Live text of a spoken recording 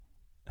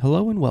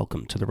Hello and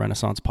welcome to the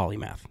Renaissance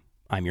Polymath.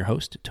 I'm your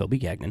host, Toby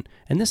Gagnon,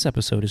 and this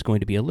episode is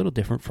going to be a little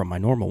different from my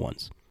normal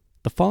ones.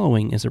 The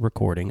following is a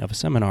recording of a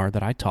seminar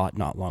that I taught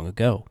not long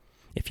ago.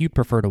 If you'd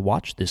prefer to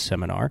watch this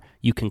seminar,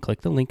 you can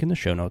click the link in the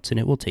show notes and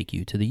it will take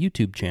you to the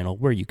YouTube channel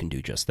where you can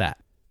do just that.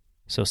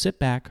 So sit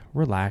back,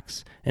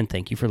 relax, and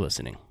thank you for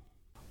listening.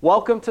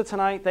 Welcome to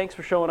tonight. Thanks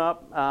for showing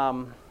up.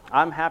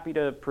 I'm happy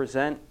to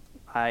present.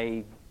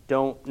 I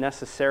don't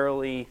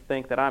necessarily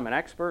think that I'm an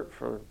expert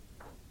for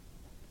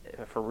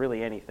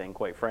really anything,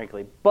 quite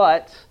frankly,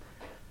 but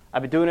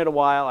I've been doing it a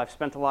while. I've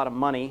spent a lot of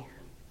money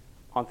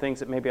on things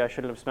that maybe I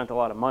shouldn't have spent a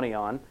lot of money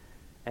on,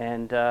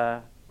 and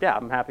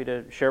I'm happy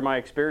to share my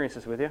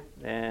experiences with you,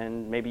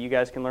 and maybe you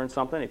guys can learn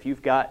something. If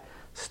you've got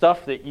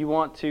stuff that you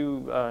want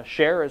to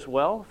share as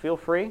well, feel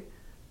free,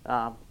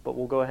 but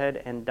we'll go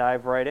ahead and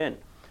dive right in.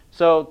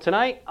 So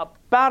tonight,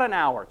 about an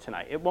hour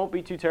tonight. It won't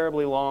be too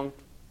terribly long.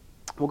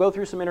 We'll go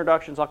through some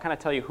introductions. I'll kind of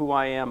tell you who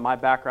I am, my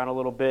background a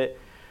little bit,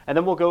 and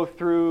then we'll go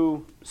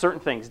through certain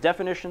things,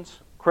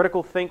 definitions,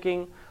 critical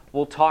thinking.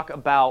 We'll talk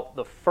about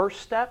the first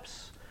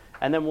steps,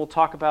 and then we'll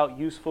talk about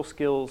useful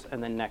skills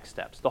and then next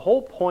steps. The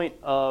whole point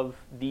of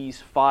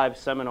these 5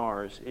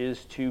 seminars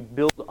is to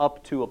build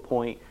up to a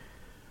point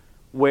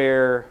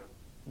where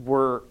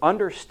we're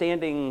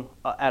understanding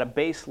at a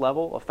base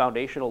level, a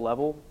foundational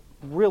level,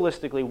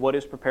 realistically, what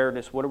is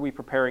preparedness, what are we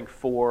preparing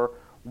for,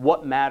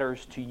 what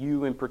matters to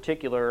you in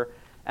particular,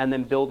 and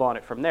then build on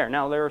it from there.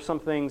 Now, there are some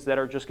things that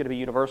are just going to be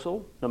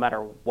universal, no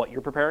matter what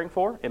you're preparing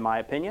for, in my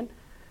opinion,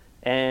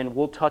 and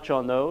we'll touch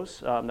on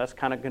those. That's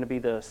kind of going to be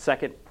the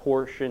second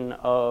portion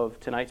of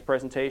tonight's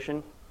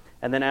presentation.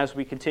 And then as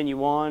we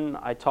continue on,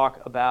 I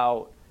talk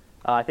about,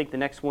 I think the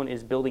next one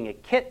is building a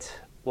kit.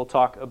 We'll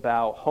talk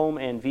about home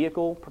and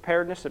vehicle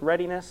preparedness and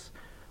readiness.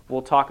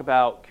 We'll talk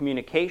about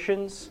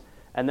communications,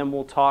 and then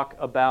we'll talk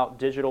about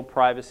digital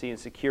privacy and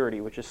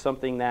security, which is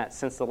something that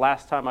since the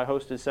last time I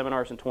hosted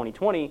seminars in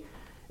 2020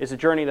 is a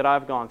journey that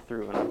I've gone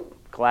through, and I'm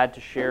glad to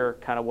share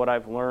kind of what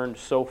I've learned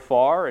so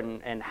far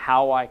and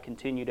how I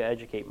continue to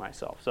educate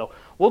myself. So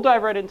we'll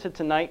dive right into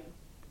tonight.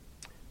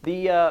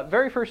 The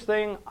very first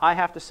thing I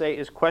have to say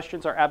is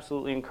questions are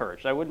absolutely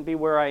encouraged. I wouldn't be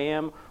where I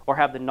am or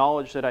have the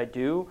knowledge that I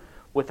do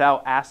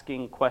without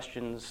asking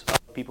questions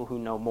of people who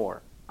know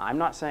more. I'm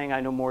not saying I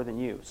know more than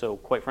you, so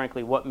quite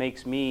frankly, what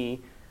makes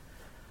me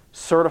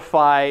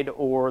certified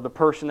or the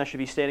person that should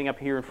be standing up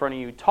here in front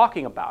of you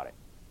talking about it?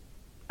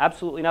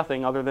 Absolutely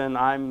nothing other than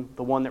I'm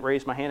the one that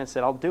raised my hand and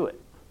said, I'll do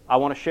it. I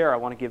want to share, I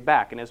want to give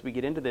back. And as we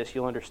get into this,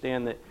 you'll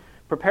understand that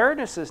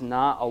preparedness is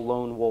not a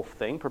lone wolf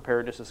thing.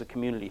 Preparedness is a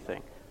community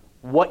thing.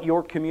 What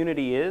your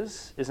community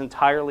is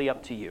entirely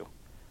up to you.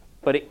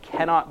 But it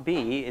cannot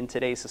be, in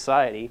today's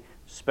society,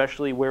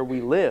 especially where we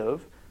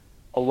live,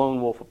 a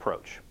lone wolf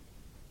approach.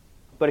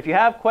 But if you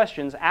have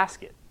questions,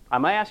 ask it. I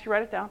might ask you to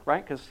write it down,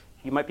 right? Because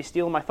you might be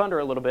stealing my thunder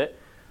a little bit.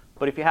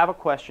 But if you have a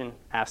question,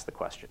 ask the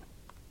question.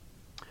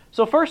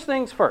 So first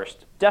things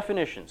first,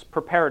 definitions,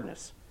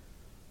 preparedness.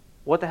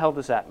 What the hell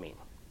does that mean?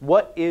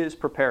 What is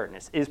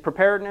preparedness? Is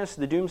preparedness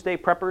the doomsday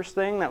preppers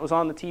thing that was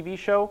on the TV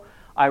show?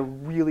 I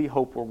really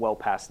hope we're well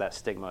past that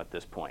stigma at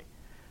this point.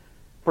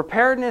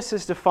 Preparedness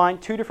is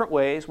defined 2 different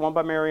ways, one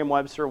by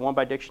Merriam-Webster, one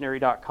by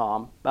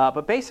dictionary.com.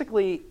 But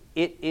basically,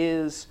 it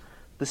is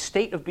the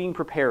state of being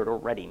prepared or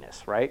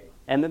readiness, right?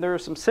 And then there are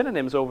some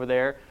synonyms over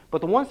there,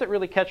 but the ones that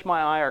really catch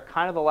my eye are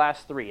kind of the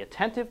last 3,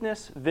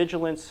 attentiveness,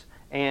 vigilance,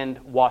 and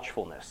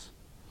watchfulness.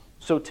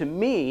 So to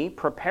me,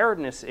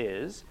 preparedness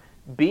is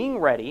being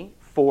ready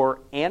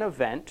for an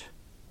event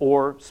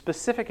or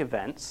specific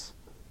events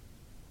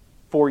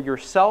for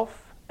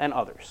yourself and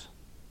others.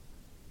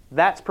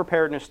 That's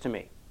preparedness to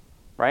me,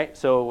 right?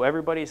 So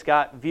everybody's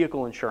got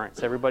vehicle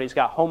insurance, everybody's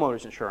got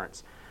homeowners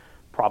insurance,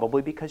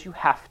 probably because you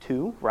have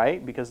to,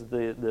 right? Because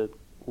the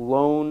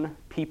loan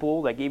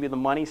people that gave you the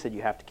money said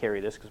you have to carry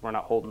this because we're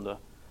not holding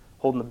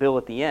the bill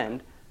at the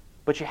end,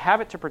 but you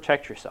have it to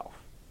protect yourself.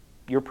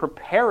 You're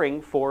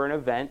preparing for an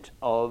event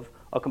of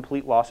a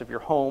complete loss of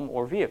your home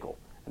or vehicle,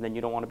 and then you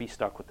don't want to be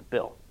stuck with the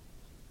bill.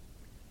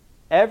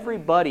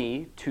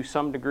 Everybody, to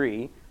some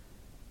degree,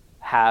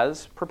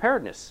 has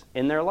preparedness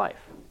in their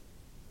life.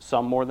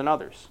 Some more than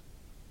others.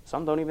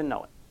 Some don't even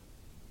know it.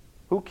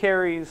 Who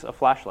carries a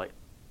flashlight?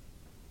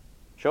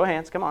 Show of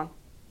hands, come on.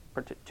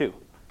 2.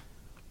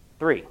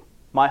 3.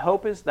 My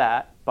hope is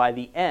that by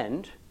the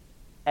end,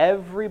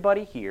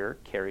 everybody here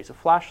carries a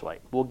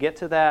flashlight. We'll get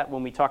to that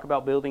when we talk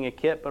about building a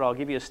kit, but I'll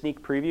give you a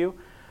sneak preview.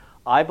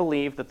 I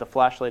believe that the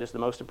flashlight is the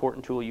most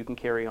important tool you can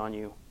carry on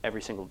you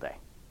every single day.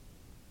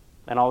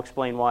 And I'll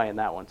explain why in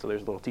that one, so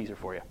there's a little teaser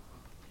for you.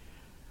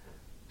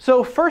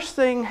 So first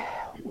thing,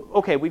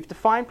 okay, we've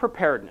defined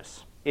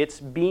preparedness. It's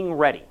being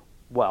ready.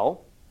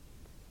 Well,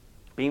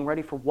 being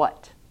ready for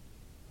what?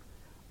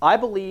 I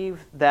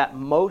believe that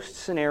most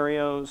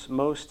scenarios,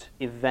 most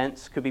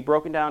events could be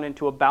broken down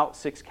into about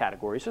 6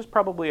 categories. There's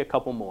probably a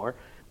couple more,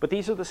 but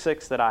these are the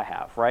 6 that I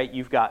have, right?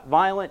 You've got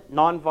violent,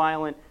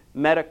 nonviolent,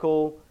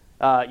 medical,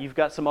 you've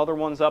got some other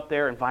ones up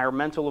there,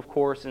 environmental, of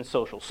course, and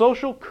social.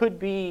 Social could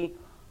be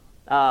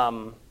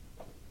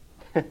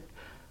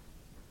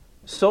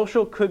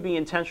Social could be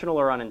intentional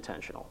or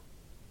unintentional,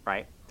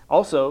 right?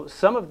 Also,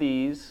 some of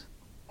these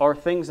are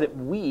things that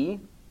we,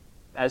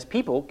 as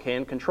people,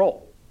 can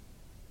control.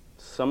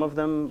 Some of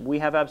them we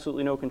have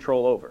absolutely no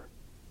control over.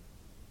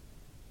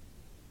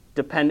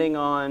 Depending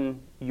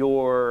on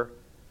your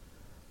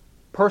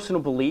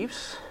personal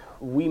beliefs,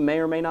 we may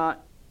or may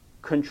not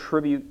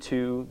contribute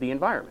to the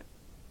environment.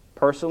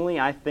 Personally,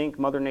 I think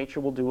Mother Nature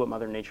will do what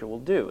Mother Nature will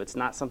do. It's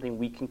not something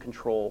we can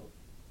control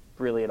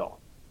really at all.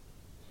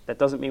 That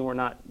doesn't mean we're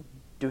not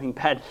doing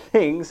bad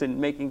things and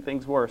making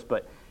things worse,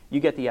 but you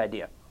get the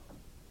idea.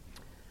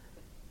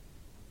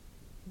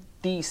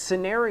 The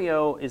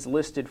scenario is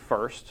listed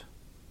first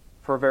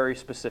for a very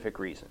specific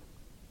reason.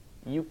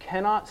 You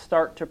cannot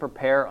start to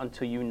prepare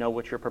until you know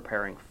what you're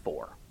preparing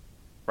for,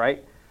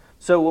 right?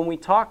 So when we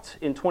talked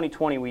in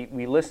 2020,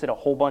 we listed a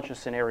whole bunch of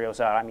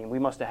scenarios out. I mean, we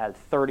must have had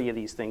 30 of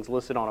these things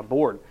listed on a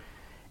board.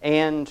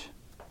 And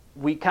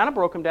we kind of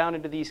broke them down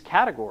into these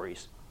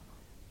categories.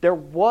 There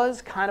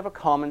was kind of a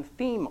common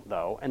theme,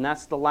 though, and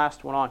that's the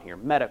last one on here,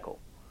 medical.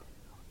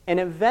 An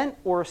event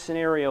or a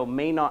scenario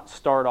may not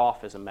start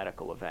off as a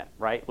medical event,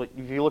 right?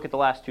 If you look at the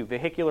last two,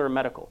 vehicular and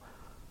medical,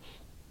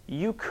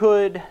 you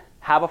could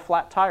have a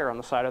flat tire on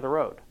the side of the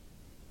road.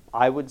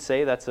 I would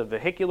say that's a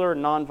vehicular,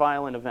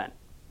 non-violent event,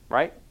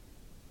 right?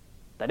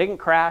 That didn't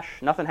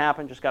crash, nothing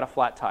happened, just got a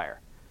flat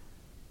tire.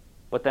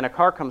 But then a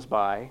car comes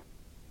by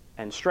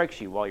and strikes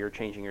you while you're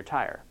changing your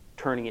tire,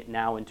 turning it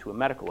now into a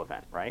medical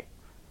event, right?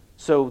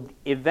 So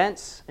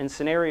events and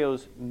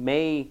scenarios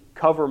may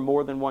cover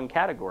more than one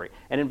category.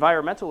 An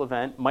environmental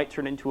event might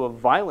turn into a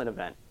violent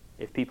event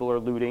if people are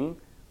looting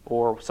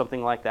or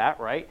something like that,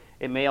 right?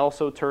 It may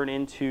also turn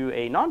into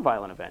a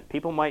nonviolent event.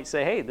 People might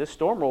say, hey, this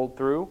storm rolled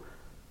through.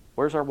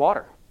 Where's our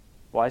water?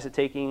 Why is it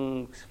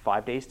taking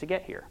 5 days to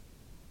get here?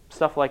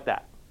 Stuff like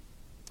that.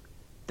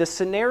 The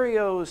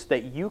scenarios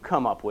that you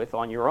come up with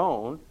on your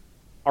own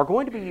are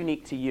going to be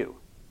unique to you.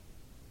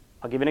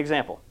 I'll give an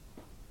example.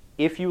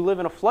 If you live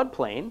in a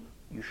floodplain,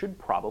 you should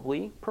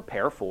probably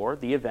prepare for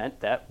the event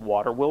that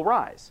water will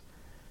rise.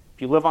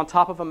 If you live on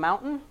top of a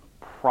mountain,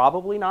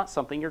 probably not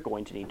something you're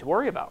going to need to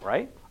worry about,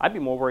 right? I'd be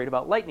more worried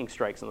about lightning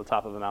strikes on the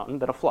top of a mountain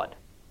than a flood.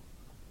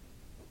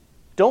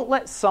 Don't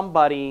let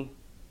somebody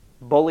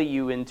bully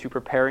you into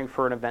preparing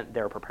for an event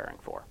they're preparing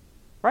for,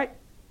 right?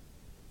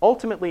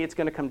 Ultimately, it's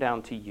going to come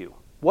down to you.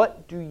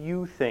 What do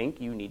you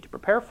think you need to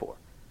prepare for?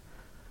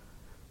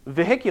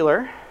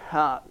 Vehicular,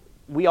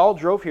 we all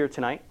drove here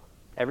tonight.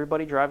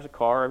 Everybody drives a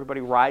car.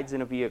 Everybody rides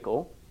in a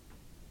vehicle.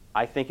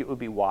 I think it would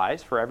be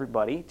wise for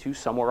everybody to,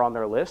 somewhere on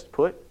their list,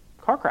 put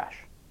car crash,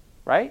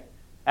 right?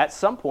 At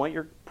some point,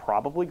 you're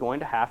probably going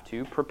to have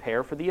to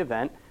prepare for the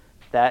event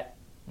that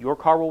your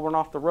car will run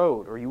off the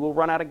road, or you will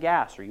run out of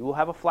gas, or you will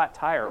have a flat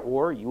tire,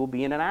 or you will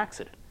be in an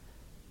accident.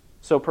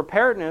 So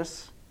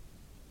preparedness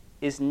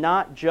is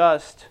not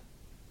just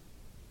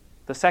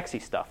the sexy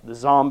stuff, the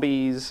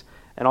zombies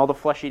and all the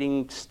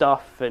flesh-eating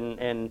stuff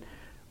and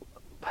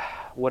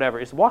whatever.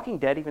 Is Walking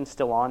Dead even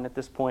still on at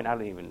this point? I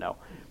don't even know.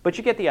 But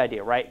you get the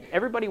idea, right?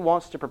 Everybody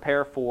wants to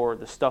prepare for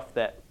the stuff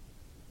that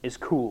is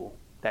cool,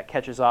 that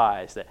catches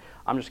eyes, that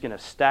I'm just going to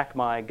stack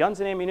my guns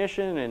and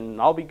ammunition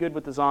and I'll be good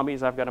with the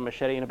zombies. I've got a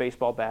machete and a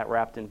baseball bat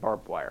wrapped in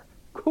barbed wire.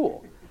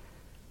 Cool.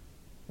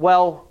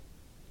 Well,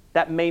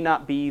 that may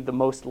not be the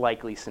most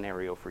likely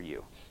scenario for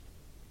you.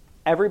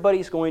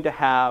 Everybody's going to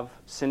have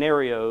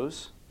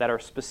scenarios that are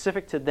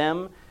specific to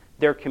them,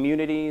 their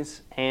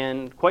communities,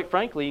 and quite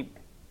frankly,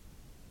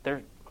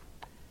 their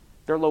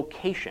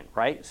location,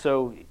 right?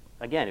 So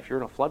again, if you're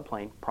in a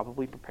floodplain,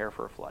 probably prepare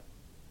for a flood.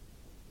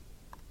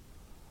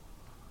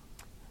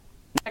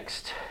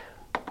 Next,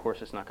 of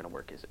course it's not going to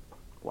work, is it?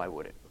 Why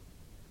would it?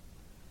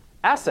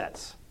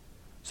 Assets.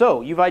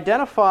 So you've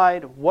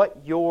identified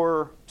what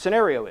your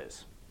scenario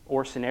is,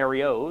 or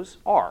scenarios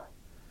are.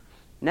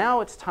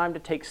 Now it's time to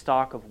take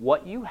stock of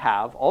what you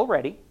have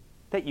already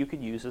that you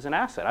could use as an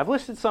asset. I've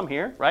listed some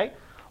here, right?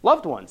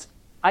 Loved ones,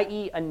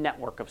 i.e. a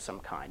network of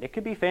some kind. It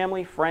could be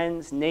family,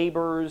 friends,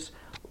 neighbors,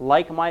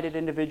 like-minded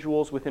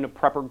individuals within a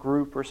prepper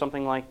group or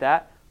something like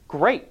that.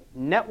 Great.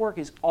 Network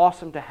is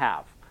awesome to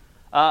have.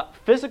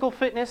 Physical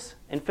fitness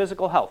and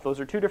physical health, those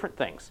are two different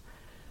things.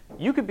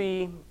 You could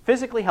be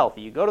physically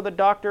healthy. You go to the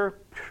doctor,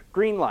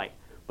 green light,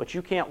 but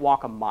you can't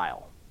walk a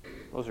mile.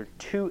 Those are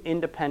two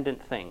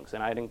independent things,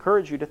 and I'd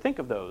encourage you to think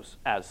of those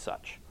as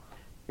such.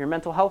 Your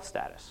mental health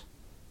status.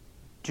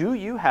 Do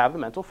you have the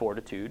mental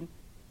fortitude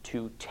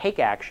to take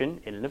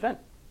action in an event?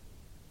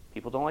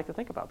 People don't like to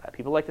think about that.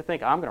 People like to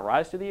think, I'm going to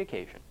rise to the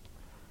occasion.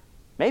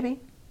 Maybe.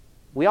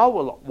 We all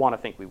will want to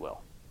think we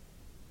will.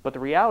 But the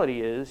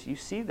reality is, you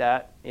see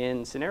that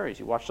in scenarios.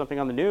 You watch something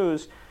on the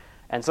news,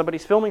 and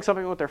somebody's filming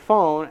something with their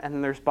phone, and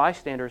then there's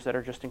bystanders that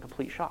are just in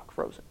complete shock,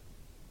 frozen.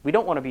 We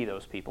don't want to be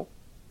those people,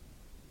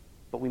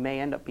 but we may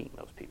end up being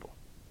those people.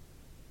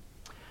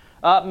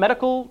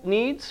 Medical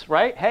needs,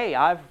 right? Hey,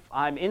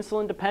 I'm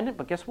insulin dependent,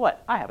 but guess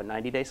what? I have a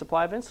 90-day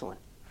supply of insulin.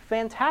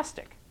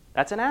 Fantastic.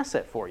 That's an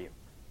asset for you.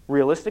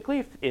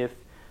 Realistically, if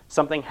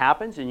something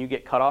happens and you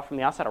get cut off from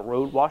the outside, a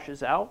road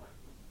washes out,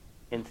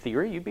 in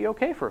theory, you'd be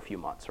okay for a few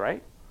months,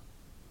 right?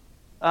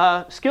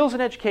 Skills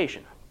and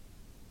education.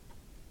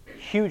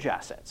 Huge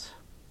assets.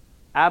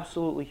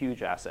 Absolutely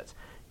huge assets.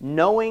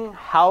 Knowing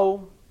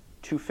how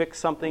to fix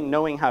something,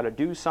 knowing how to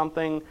do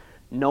something,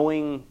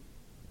 knowing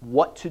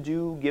what to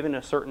do given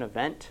a certain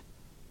event,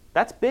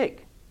 that's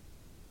big.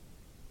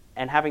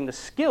 And having the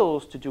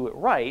skills to do it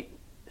right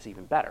is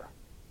even better,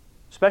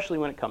 especially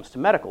when it comes to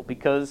medical,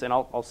 because, and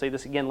I'll say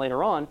this again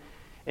later on,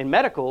 in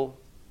medical,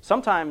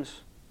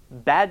 sometimes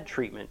bad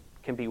treatment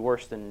can be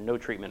worse than no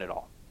treatment at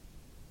all.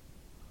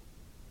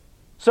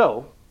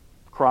 So,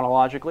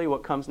 chronologically,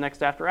 what comes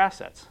next after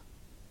assets?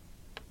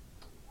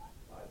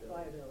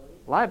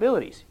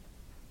 Liabilities.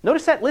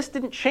 Notice that list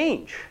didn't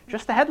change,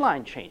 just the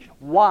headline changed.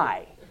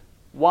 Why?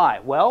 Why?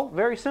 Well,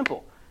 very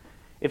simple.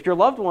 If your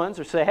loved ones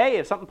are say, hey,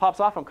 if something pops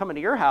off, I'm coming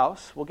to your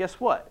house, well, guess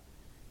what?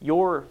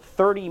 Your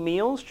 30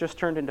 meals just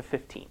turned into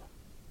 15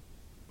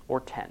 or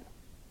 10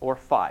 or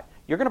 5.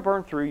 You're going to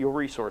burn through your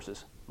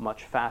resources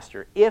much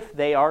faster if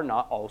they are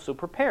not also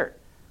prepared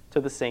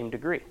to the same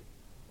degree.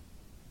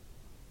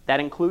 That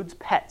includes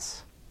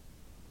pets,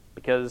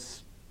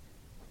 because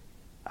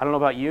I don't know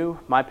about you,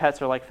 my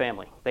pets are like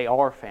family. They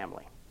are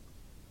family.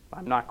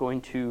 I'm not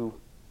going to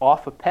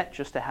off a pet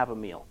just to have a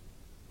meal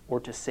or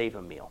to save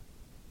a meal.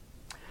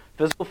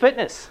 Physical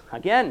fitness,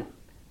 again,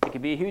 it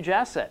can be a huge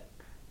asset.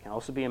 It can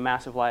also be a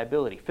massive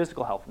liability.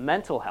 Physical health,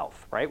 mental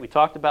health, right? We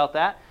talked about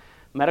that.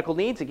 Medical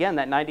needs, again,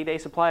 that 90-day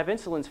supply of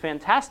insulin is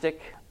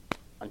fantastic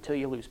until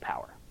you lose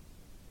power.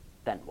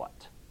 Then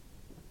what?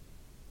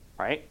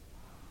 Right?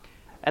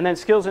 And then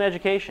skills and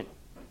education.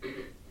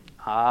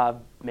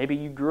 Maybe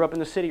you grew up in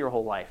the city your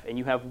whole life and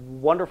you have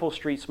wonderful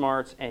street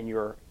smarts and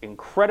you're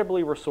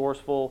incredibly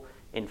resourceful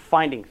in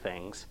finding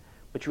things,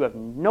 but you have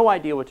no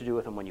idea what to do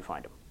with them when you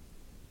find them.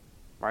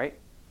 Right?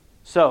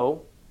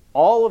 So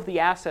all of the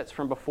assets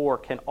from before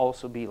can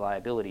also be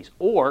liabilities.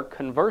 Or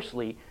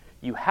conversely,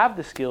 you have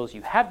the skills,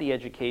 you have the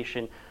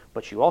education,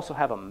 but you also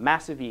have a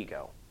massive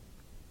ego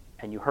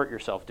and you hurt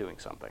yourself doing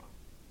something.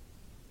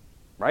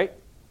 Right?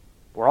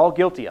 We're all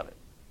guilty of it.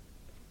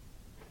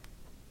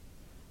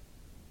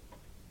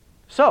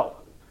 So,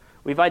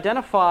 we've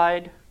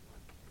identified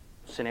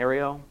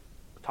scenario,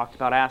 talked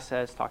about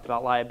assets, talked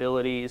about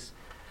liabilities.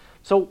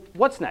 So,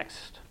 what's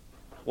next?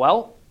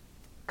 Well,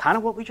 kind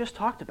of what we just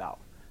talked about.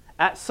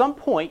 At some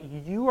point,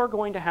 you are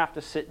going to have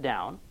to sit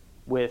down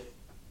with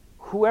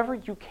whoever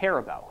you care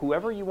about,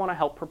 whoever you want to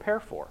help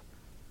prepare for,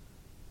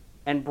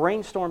 and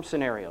brainstorm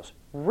scenarios.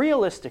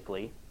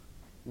 Realistically,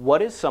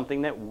 what is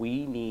something that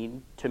we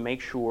need to make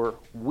sure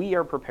we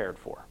are prepared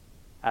for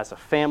as a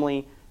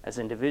family, as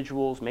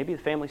individuals? Maybe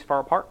the family's far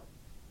apart.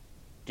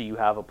 Do you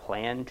have a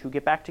plan to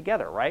get back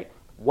together, right?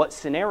 What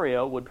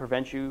scenario would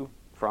prevent you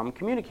from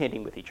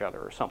communicating with each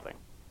other or something?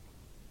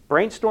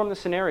 Brainstorm the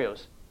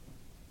scenarios.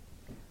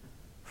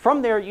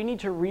 From there, you need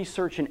to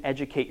research and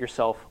educate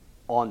yourself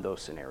on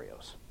those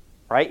scenarios,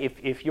 right?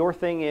 If your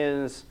thing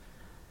is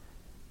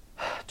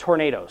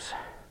tornadoes,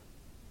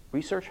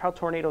 research how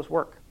tornadoes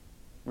work.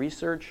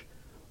 Research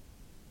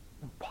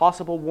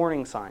possible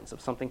warning signs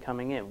of something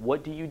coming in.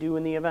 What do you do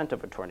in the event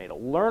of a tornado?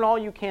 Learn all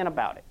you can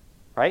about it,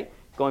 right?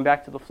 Going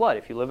back to the flood,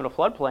 if you live in a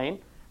floodplain,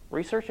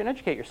 research and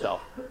educate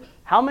yourself.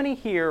 How many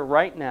here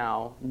right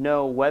now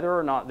know whether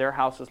or not their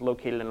house is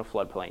located in a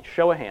floodplain?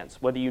 Show of hands,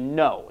 whether you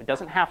know. It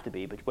doesn't have to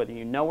be, but whether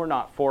you know or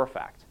not for a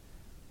fact.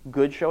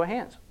 Good show of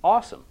hands.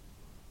 Awesome.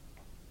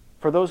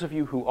 For those of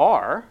you who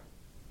are,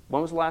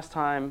 when was the last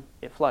time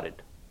it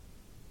flooded?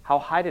 How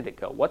high did it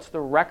go? What's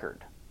the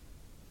record?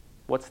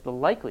 What's the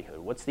likelihood?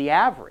 What's the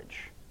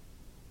average?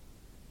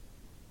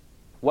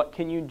 What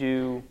can you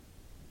do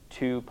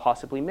to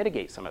possibly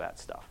mitigate some of that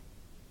stuff?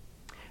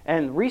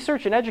 And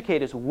research and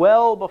educate is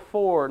well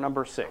before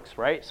number 6,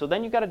 right? So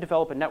then you've got to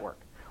develop a network.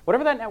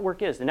 Whatever that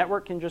network is, the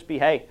network can just be,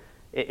 hey,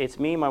 it's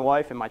me, my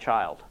wife, and my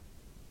child.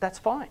 That's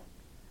fine.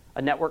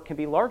 A network can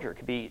be larger. It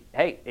could be,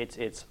 hey,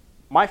 it's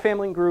my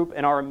family group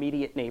and our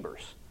immediate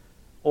neighbors.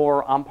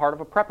 Or I'm part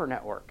of a prepper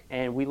network,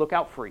 and we look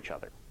out for each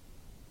other.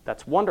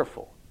 That's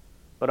wonderful.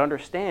 But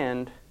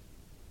understand,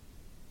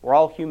 we're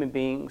all human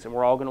beings, and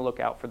we're all going to look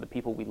out for the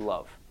people we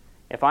love.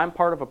 If I'm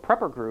part of a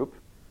prepper group,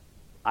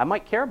 I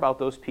might care about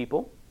those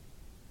people,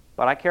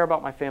 but I care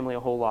about my family a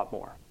whole lot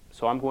more.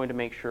 So I'm going to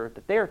make sure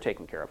that they are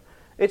taken care of.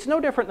 It's no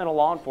different than a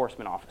law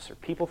enforcement officer.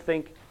 People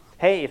think,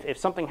 hey, if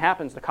something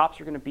happens, the cops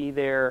are going to be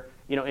there,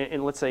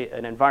 in let's say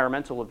an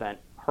environmental event,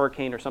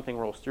 hurricane or something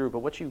rolls through. But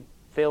what you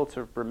fail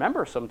to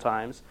remember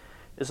sometimes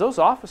is those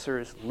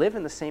officers live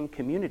in the same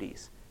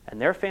communities, and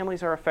their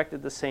families are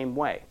affected the same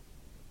way.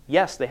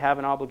 Yes, they have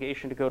an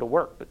obligation to go to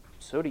work, but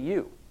so do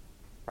you,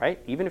 right?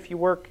 Even if you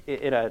work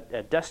at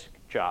a desk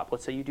job,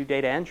 let's say you do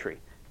data entry,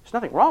 there's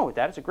nothing wrong with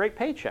that. It's a great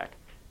paycheck.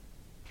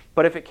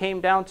 But if it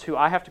came down to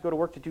I have to go to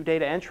work to do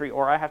data entry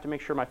or I have to make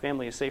sure my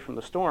family is safe from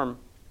the storm,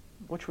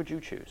 which would you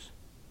choose?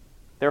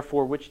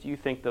 Therefore, which do you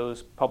think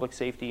those public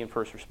safety and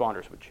first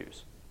responders would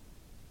choose?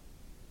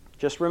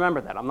 Just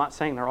remember that. I'm not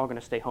saying they're all going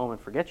to stay home and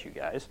forget you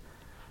guys,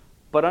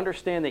 but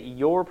understand that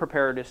your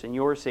preparedness and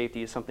your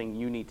safety is something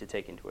you need to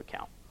take into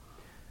account.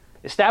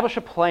 Establish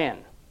a plan.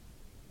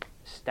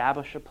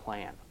 Establish a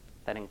plan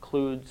that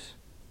includes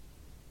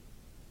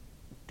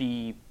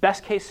the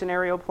best case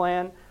scenario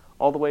plan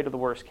all the way to the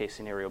worst case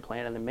scenario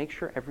plan, and then make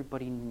sure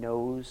everybody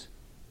knows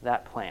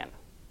that plan.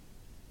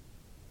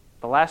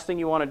 The last thing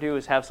you want to do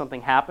is have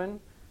something happen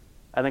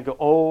and then go,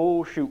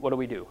 oh, shoot, what do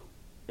we do?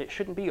 It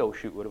shouldn't be, oh,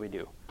 shoot, what do we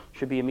do? It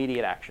should be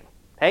immediate action.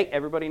 Hey,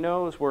 everybody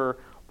knows we're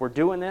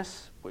doing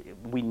this.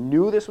 We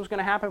knew this was going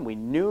to happen. We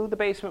knew the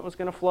basement was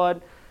going to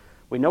flood.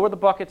 We know where the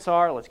buckets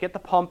are. Let's get the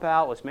pump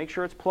out. Let's make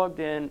sure it's plugged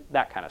in,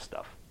 that kind of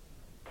stuff.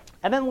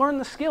 And then learn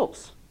the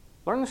skills.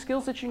 Learn the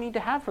skills that you need to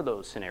have for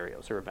those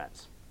scenarios or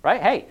events, right?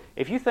 Hey,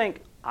 if you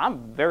think,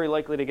 I'm very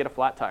likely to get a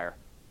flat tire,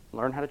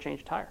 learn how to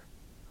change a tire.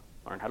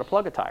 Learn how to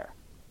plug a tire,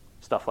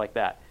 stuff like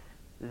that.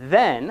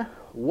 Then,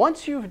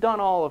 once you've done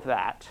all of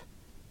that,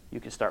 you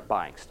can start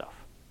buying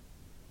stuff.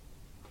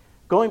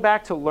 Going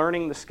back to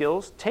learning the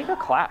skills, take a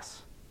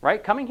class,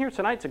 right? Coming here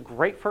tonight's a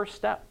great first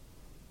step.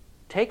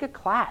 Take a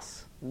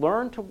class.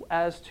 Learn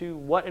as to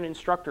what an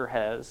instructor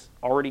has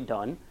already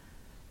done.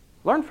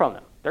 Learn from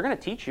them. They're going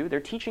to teach you. They're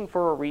teaching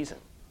for a reason,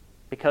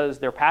 because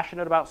they're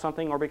passionate about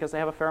something or because they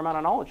have a fair amount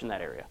of knowledge in that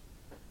area.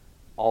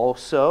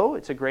 Also,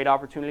 it's a great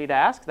opportunity to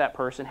ask that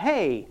person,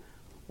 hey,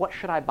 what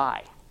should I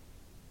buy? Do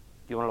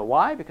you want to know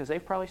why? Because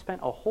they've probably spent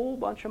a whole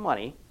bunch of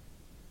money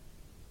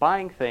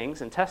buying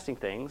things and testing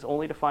things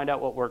only to find out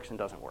what works and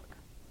doesn't work,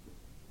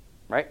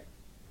 right?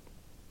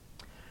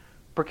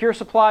 Procure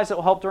supplies that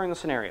will help during the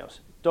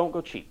scenarios. Don't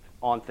go cheap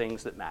on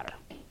things that matter.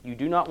 You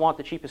do not want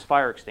the cheapest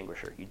fire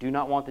extinguisher. You do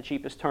not want the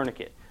cheapest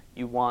tourniquet.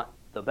 You want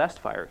the best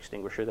fire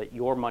extinguisher that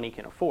your money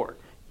can afford.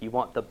 You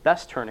want the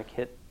best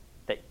tourniquet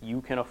that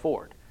you can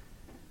afford.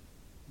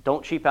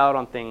 Don't cheap out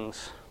on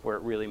things where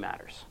it really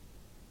matters.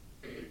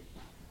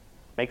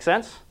 Make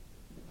sense?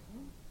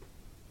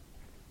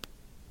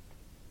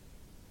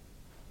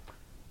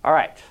 All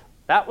right,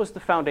 that was the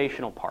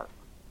foundational part.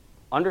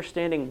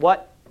 Understanding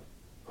what,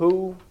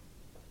 who,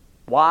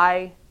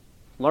 why,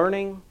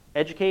 learning,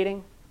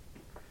 educating.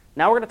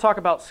 Now we're going to talk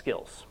about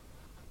skills.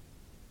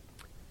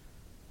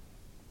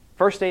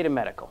 First aid and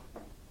medical.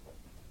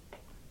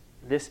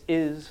 This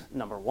is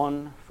number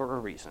one for a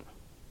reason.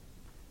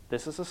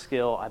 This is a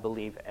skill I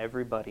believe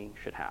everybody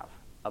should have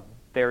a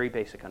very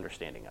basic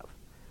understanding of.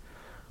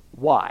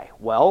 Why?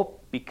 Well,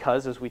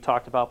 because as we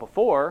talked about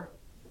before,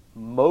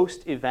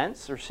 most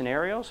events or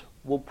scenarios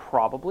will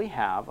probably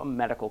have a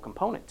medical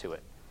component to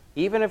it.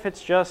 Even if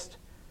it's just,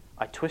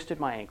 I twisted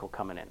my ankle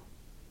coming in.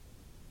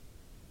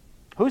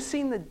 Who's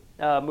seen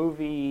the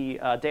movie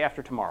Day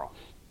After Tomorrow?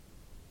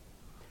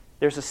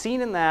 There's a scene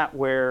in that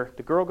where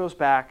the girl goes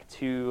back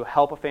to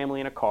help a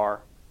family in a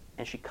car,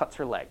 and she cuts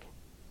her leg.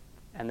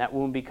 And that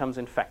wound becomes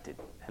infected,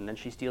 and then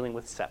she's dealing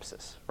with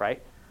sepsis,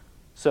 right?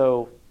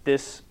 So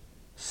this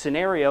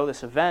scenario,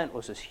 this event,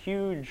 was this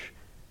huge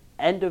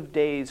end of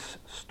days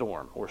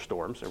storm, or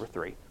storms, there were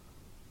 3.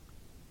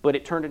 But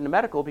it turned into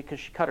medical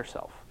because she cut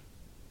herself.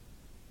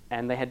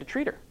 And they had to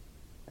treat her.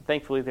 And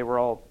thankfully, they were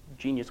all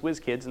genius whiz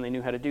kids, and they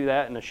knew how to do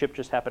that, and the ship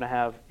just happened to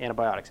have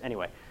antibiotics.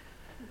 Anyway,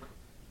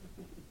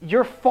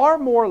 you're far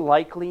more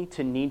likely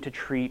to need to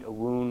treat a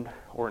wound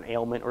or an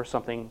ailment or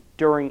something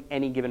during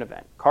any given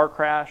event. Car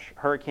crash,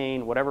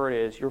 hurricane, whatever it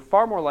is, you're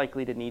far more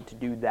likely to need to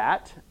do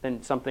that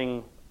than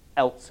something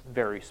else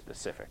very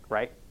specific,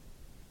 right?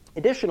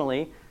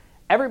 Additionally,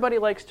 everybody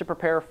likes to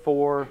prepare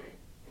for,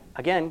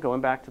 again, going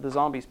back to the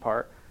zombies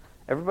part,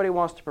 everybody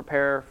wants to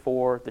prepare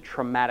for the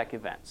traumatic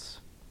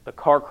events. The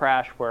car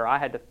crash where I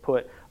had to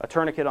put a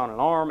tourniquet on an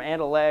arm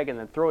and a leg and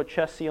then throw a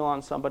chest seal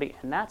on somebody,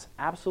 and that's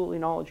absolutely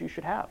knowledge you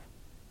should have.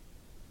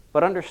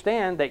 But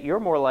understand that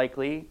you're more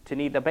likely to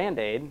need a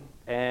Band-Aid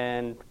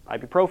and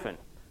ibuprofen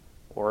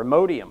or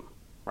Imodium,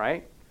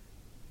 right?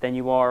 Than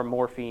you are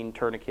morphine,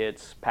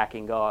 tourniquets,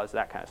 packing gauze,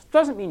 that kind of stuff.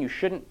 Doesn't mean you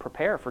shouldn't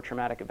prepare for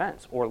traumatic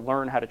events or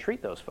learn how to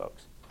treat those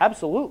folks.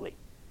 Absolutely.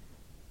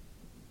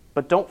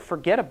 But don't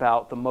forget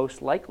about the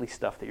most likely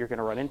stuff that you're going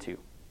to run into.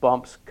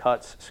 Bumps,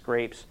 cuts,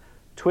 scrapes,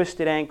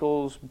 twisted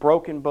ankles,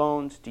 broken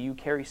bones. Do you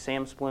carry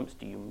SAM splints?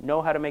 Do you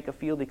know how to make a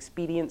field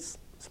expedient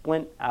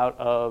splint out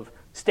of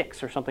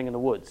sticks or something in the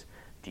woods?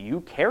 Do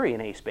you carry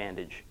an ACE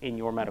bandage in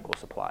your medical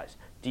supplies?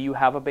 Do you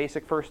have a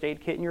basic first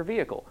aid kit in your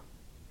vehicle?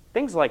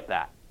 Things like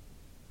that.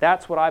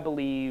 That's what I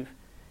believe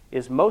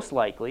is most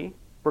likely,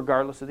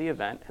 regardless of the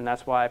event, and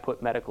that's why I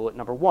put medical at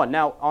number 1.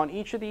 Now, on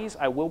each of these,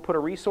 I will put a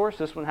resource.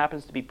 This one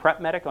happens to be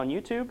Prep Medic on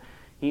YouTube.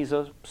 He's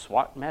a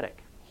SWAT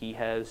medic. He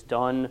has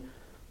done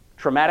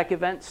traumatic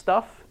event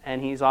stuff,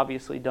 and he's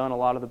obviously done a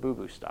lot of the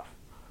boo-boo stuff.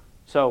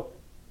 So,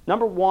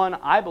 number 1,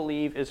 I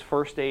believe, is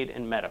first aid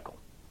and medical.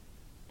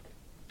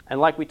 And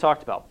like we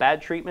talked about,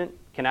 bad treatment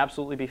can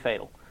absolutely be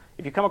fatal.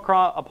 If you come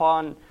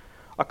upon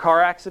a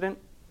car accident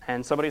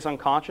and somebody's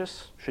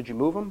unconscious, should you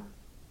move them?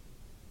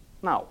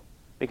 No,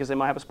 because they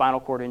might have a spinal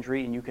cord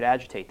injury and you could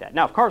agitate that.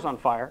 Now, if car's on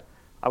fire,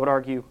 I would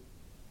argue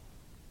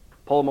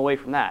pull them away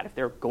from that. If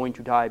they're going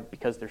to die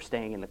because they're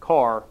staying in the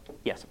car,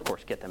 yes, of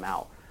course, get them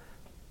out.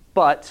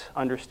 But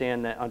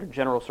understand that under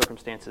general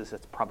circumstances,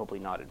 that's probably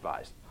not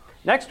advised.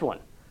 Next one,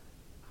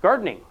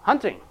 gardening,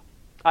 hunting,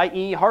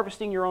 i.e.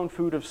 harvesting your own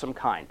food of some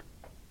kind.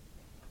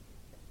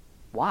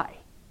 Why?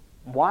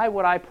 Why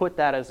would I put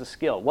that as a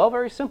skill? Well,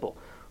 very simple.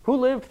 Who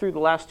lived through the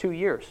last 2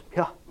 years?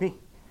 Yeah, me.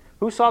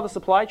 Who saw the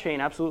supply chain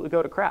absolutely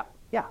go to crap?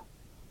 Yeah.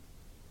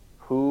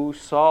 Who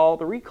saw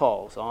the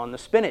recalls on the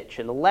spinach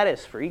and the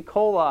lettuce for E.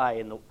 coli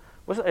and the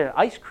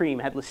ice cream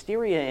had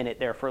listeria in it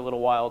there for a little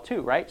while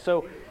too, right?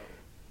 So,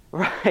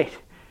 right,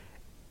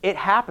 it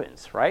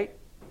happens, right?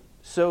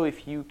 So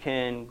if you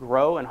can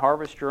grow and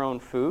harvest your own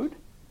food,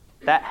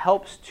 that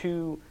helps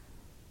to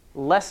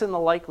lessen the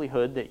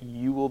likelihood that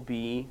you will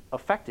be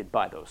affected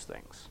by those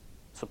things.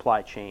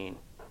 Supply chain,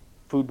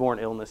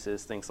 foodborne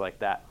illnesses, things like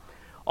that.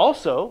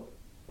 Also,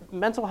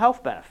 mental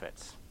health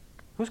benefits.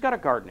 Who's got a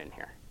garden in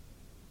here?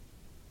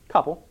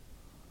 Couple.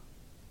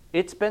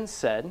 It's been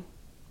said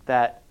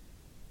that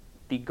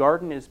the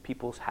garden is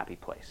people's happy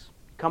place.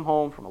 Come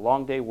home from a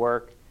long day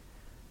work,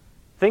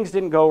 things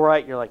didn't go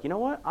right, you're like, you know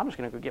what? I'm just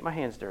going to go get my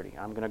hands dirty.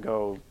 I'm going to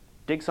go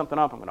dig something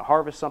up, I'm going to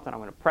harvest something, I'm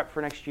going to prep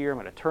for next year, I'm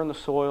going to turn the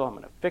soil, I'm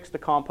going to fix the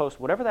compost,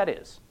 whatever that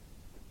is.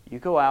 You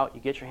go out,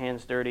 you get your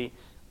hands dirty,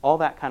 all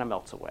that kind of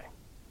melts away.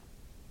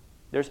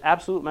 There's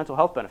absolute mental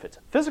health benefits.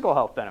 Physical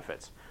health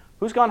benefits.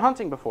 Who's gone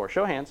hunting before?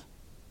 Show hands.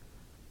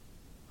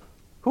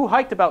 Who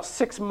hiked about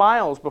 6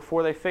 miles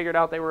before they figured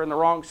out they were in the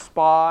wrong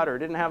spot or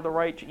didn't have the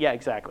right... Yeah,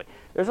 exactly.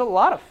 There's a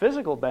lot of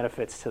physical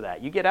benefits to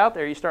that. You get out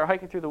there, you start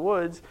hiking through the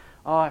woods,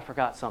 oh, I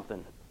forgot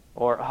something.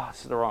 Or, oh,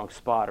 this is the wrong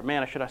spot. Or,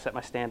 man, I should have set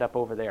my stand up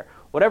over there.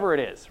 Whatever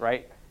it is,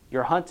 right?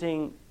 You're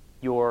hunting,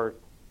 you're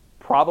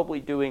probably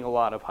doing a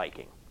lot of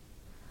hiking.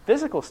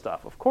 Physical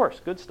stuff, of course,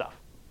 good stuff.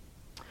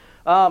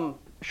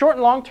 Short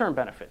and long-term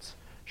benefits.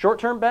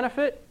 Short-term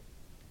benefit,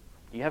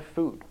 you have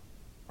food,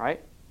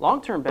 right?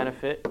 Long-term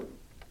benefit,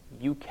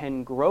 you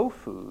can grow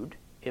food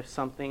if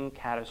something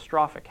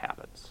catastrophic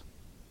happens.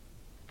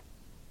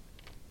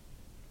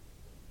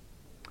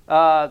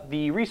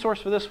 The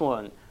resource for this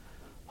one,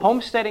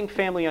 Homesteading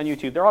Family on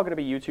YouTube. They're all going to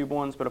be YouTube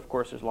ones, but of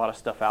course there's a lot of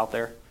stuff out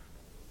there.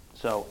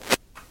 So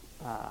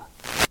I'm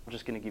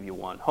just going to give you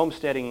one.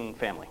 Homesteading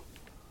Family.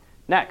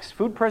 Next,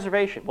 food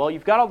preservation. Well,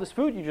 you've got all this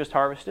food you just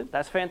harvested.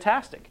 That's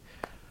fantastic.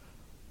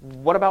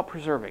 What about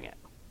preserving it?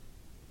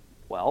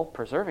 Well,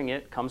 preserving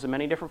it comes in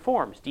many different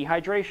forms.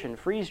 Dehydration,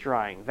 freeze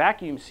drying,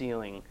 vacuum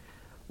sealing,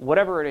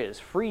 whatever it is,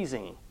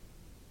 freezing,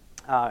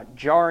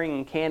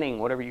 jarring, canning,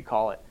 whatever you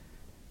call it.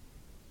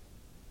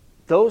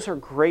 Those are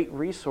great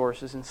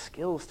resources and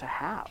skills to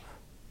have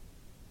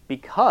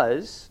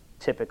because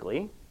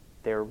typically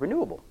they're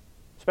renewable,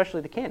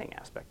 especially the canning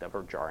aspect of it,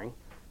 or jarring,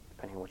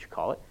 depending on what you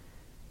call it.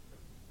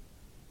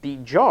 The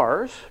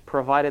jars,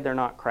 provided they're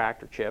not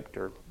cracked or chipped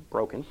or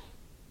broken,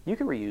 you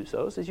can reuse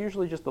those. It's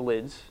usually just the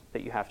lids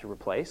that you have to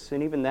replace,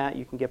 and even that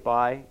you can get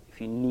by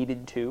if you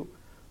needed to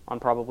on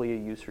probably a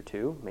use or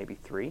two, maybe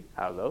 3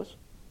 out of those.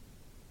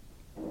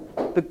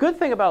 The good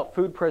thing about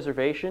food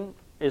preservation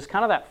is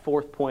kind of that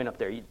 4th point up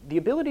there, the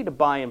ability to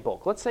buy in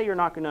bulk. Let's say you're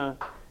not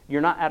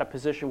at a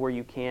position where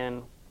you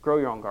can grow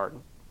your own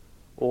garden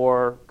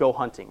or go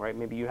hunting, right?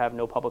 Maybe you have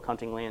no public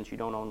hunting lands, you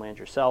don't own land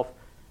yourself.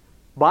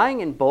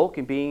 Buying in bulk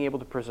and being able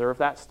to preserve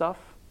that stuff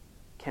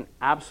can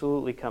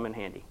absolutely come in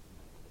handy.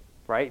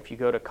 Right? If you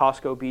go to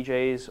Costco,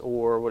 BJ's,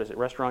 or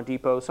Restaurant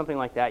Depot, something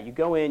like that, you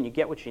go in, you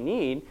get what you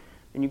need,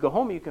 and you go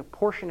home and you can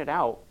portion it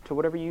out to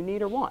whatever you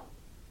need or want.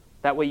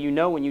 That way you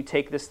know when you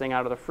take this thing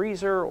out of the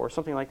freezer or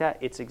something like that,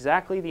 it's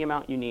exactly the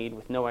amount you need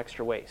with no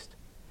extra waste.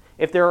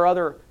 If there are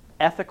other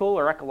ethical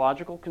or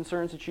ecological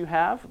concerns that you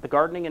have, the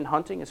gardening and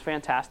hunting is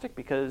fantastic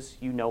because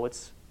you know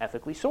it's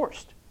ethically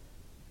sourced.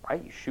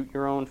 Right? You shoot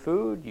your own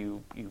food,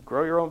 you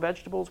grow your own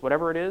vegetables,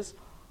 whatever it is.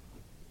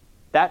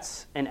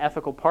 That's an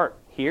ethical part.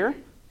 Here,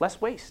 less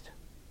waste,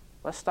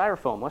 less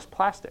styrofoam, less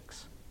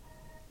plastics.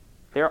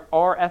 There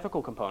are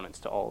ethical components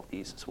to all of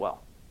these as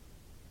well.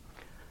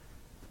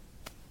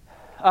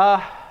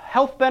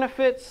 Health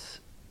benefits,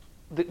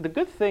 the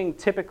good thing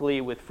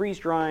typically with freeze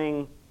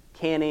drying,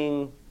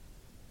 canning,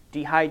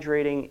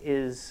 dehydrating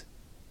is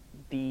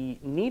the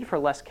need for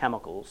less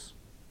chemicals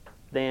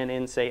than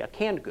in, say, a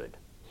canned good.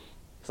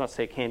 It's not to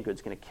say a canned good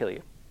is going to kill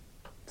you.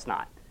 It's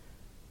not.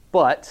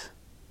 But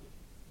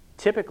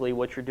typically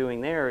what you're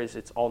doing there is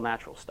it's all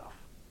natural stuff.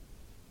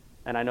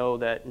 And I know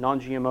that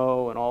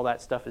non-GMO and all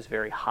that stuff is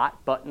very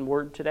hot button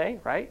word today,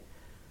 right?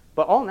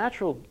 But all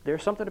natural,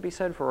 there's something to be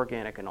said for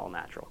organic and all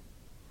natural.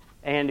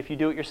 And if you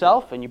do it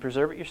yourself and you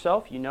preserve it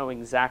yourself, you know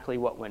exactly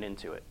what went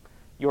into it.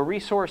 Your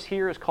resource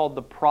here is called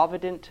the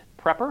Provident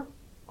Prepper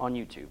on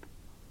YouTube.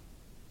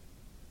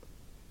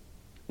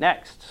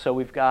 Next, so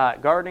we've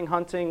got gardening,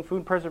 hunting,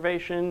 food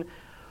preservation.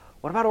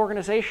 What about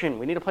organization?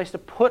 We need a place to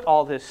put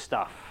all this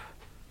stuff.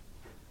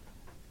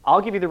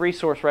 I'll give you the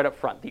resource right up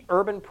front, the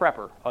Urban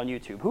Prepper on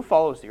YouTube. Who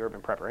follows the Urban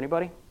Prepper?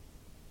 Anybody?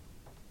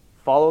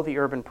 Follow the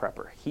Urban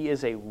Prepper. He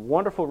is a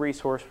wonderful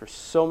resource for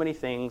so many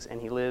things, and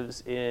he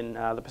lives in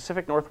the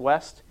Pacific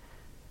Northwest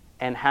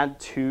and had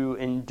to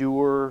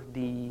endure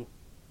the,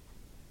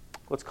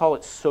 let's call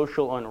it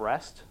social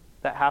unrest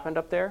that happened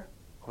up there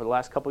over the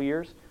last couple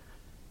years.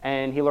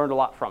 And he learned a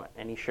lot from it,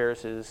 and he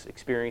shares his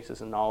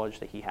experiences and knowledge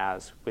that he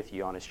has with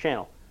you on his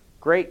channel.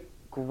 Great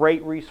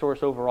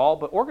resource overall,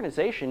 but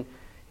organization,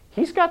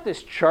 he's got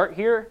this chart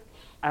here,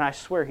 and I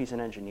swear he's an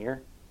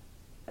engineer.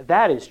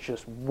 That is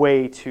just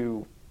way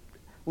too,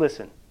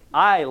 listen,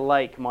 I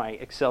like my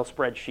Excel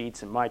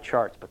spreadsheets and my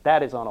charts, but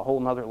that is on a whole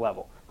nother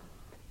level.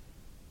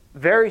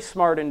 Very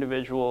smart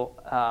individual,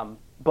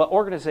 but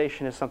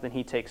organization is something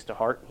he takes to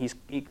heart.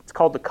 It's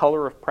called the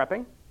color of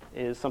prepping,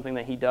 is something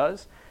that he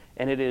does,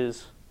 and it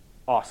is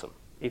awesome.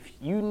 If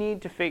you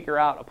need to figure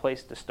out a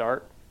place to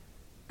start,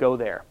 go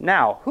there.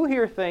 Now, who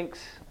here thinks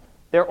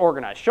they're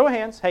organized? Show of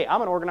hands. Hey,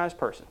 I'm an organized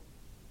person.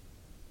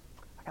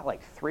 I got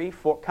like 3,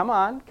 4. Come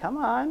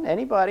on,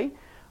 anybody?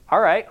 All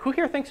right. Who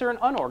here thinks they're an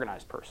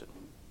unorganized person?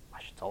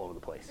 It's all over the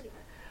place.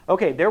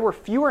 Okay, there were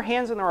fewer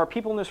hands than there are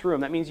people in this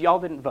room. That means y'all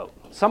didn't vote.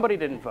 Somebody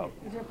didn't vote.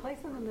 Is there a place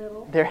in the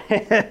middle?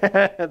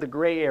 The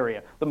gray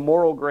area, the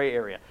moral gray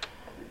area.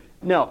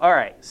 No, all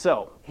right.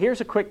 So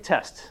here's a quick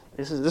test.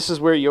 This is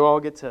where you all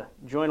get to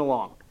join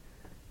along.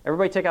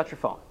 Everybody take out your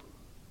phone.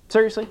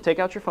 Seriously, take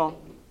out your phone.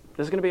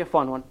 This is going to be a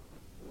fun one.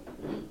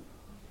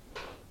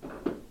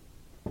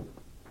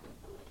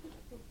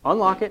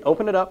 Unlock it,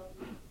 open it up,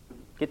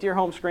 get to your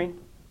home screen.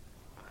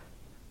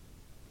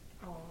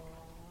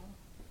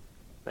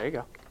 There you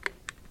go.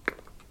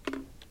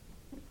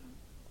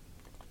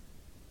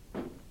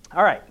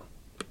 All right.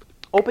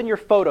 Open your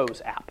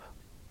Photos app.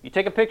 You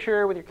take a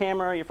picture with your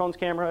camera, your phone's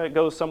camera, it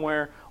goes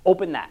somewhere.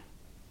 Open that.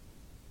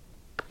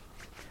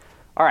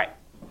 All right.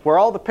 Where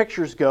all the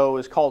pictures go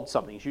is called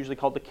something. It's usually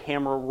called the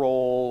camera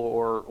roll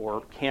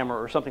or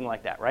camera or something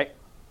like that, right?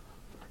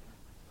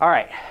 All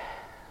right.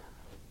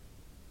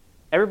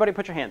 Everybody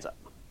put your hands up.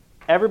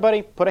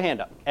 Everybody put a hand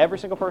up. Every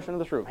single person in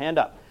this room, hand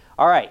up.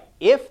 All right.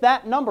 If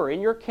that number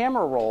in your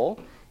camera roll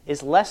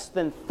is less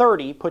than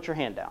 30, put your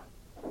hand down.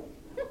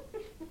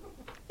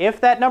 If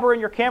that number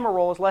in your camera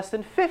roll is less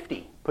than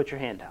 50, put your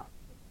hand down.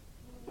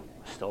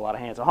 Still a lot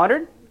of hands.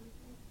 100?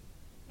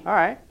 All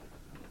right.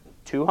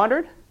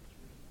 200?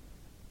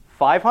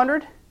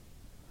 500?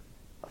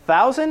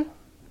 1,000?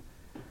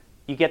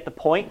 You get the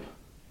point?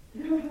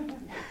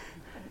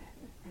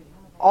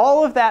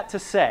 All of that to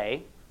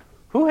say,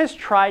 who has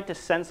tried to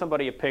send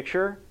somebody a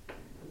picture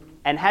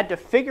and had to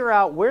figure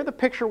out where the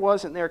picture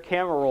was in their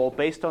camera roll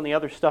based on the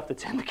other stuff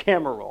that's in the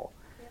camera roll?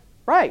 Yep.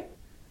 Right.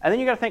 And then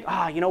you got to think,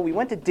 we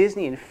went to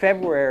Disney in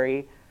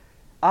February,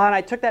 and I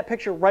took that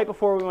picture right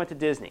before we went to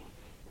Disney.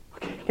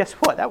 Okay, guess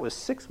what? That was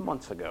 6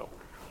 months ago.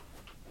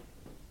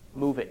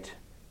 Move it.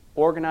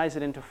 Organize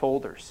it into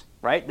folders,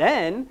 right?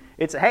 Then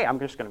it's, hey, I'm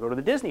just going to go to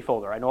the Disney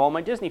folder. I know all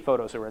my Disney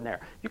photos are in there.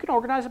 You can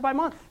organize it by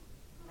month.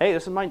 Hey,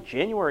 this is my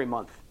January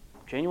month.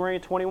 January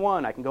of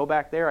 21. I can go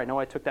back there. I know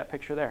I took that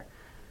picture there.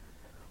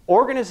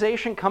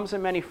 Organization comes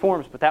in many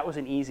forms, but that was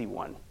an easy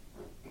one.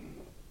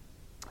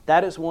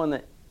 That is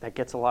one that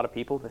gets a lot of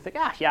people to think,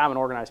 yeah, I'm an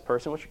organized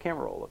person. What's your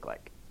camera roll look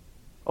like?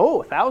 Oh,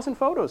 1,000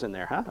 photos in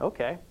there, huh?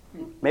 Okay.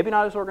 Maybe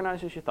not as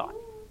organized as you thought.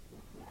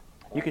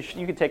 You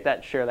could take that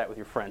and share that with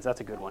your friends.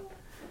 That's a good one.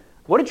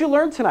 What did you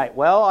learn tonight?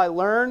 Well, I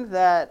learned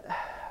that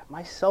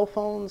my cell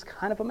phone's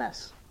kind of a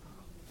mess.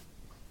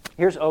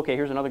 Here's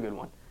another good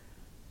one.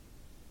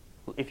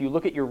 If you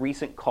look at your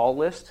recent call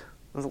list,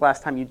 when's the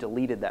last time you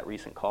deleted that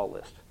recent call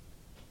list?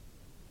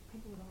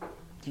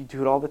 You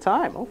do it all the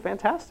time. Oh,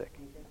 fantastic.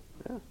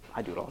 Yeah,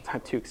 I do it all the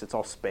time too because it's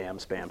all spam.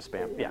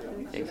 Yeah,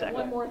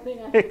 exactly. One more thing.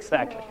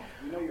 Exactly.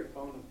 You know your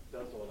phone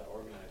does all that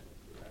organizing,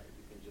 right?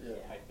 You can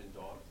just type in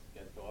dogs,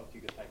 get dogs.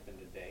 You can type in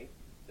the day.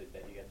 You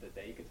get the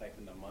day. You can type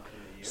in the month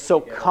and the year. So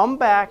come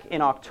back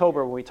in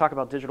October when we talk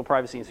about digital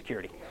privacy and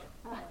security.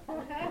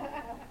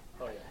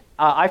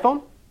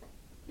 iPhone?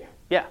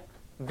 Yeah.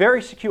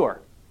 Very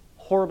secure.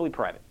 Horribly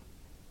private.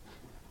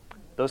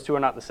 Those two are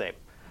not the same.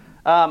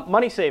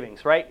 Money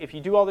savings, right? If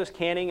you do all this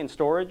canning and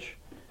storage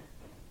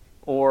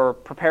or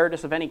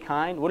preparedness of any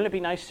kind, wouldn't it be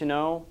nice to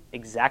know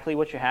exactly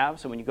what you have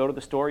so when you go to the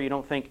store you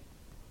don't think,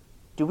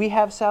 do we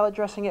have salad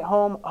dressing at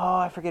home? Oh,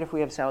 I forget if we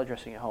have salad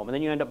dressing at home. And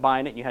then you end up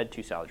buying it and you had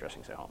 2 salad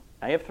dressings at home.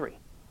 Now you have 3.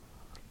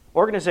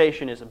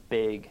 Organization is a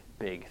big,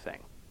 big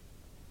thing.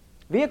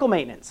 Vehicle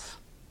maintenance.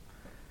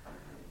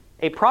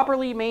 A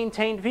properly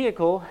maintained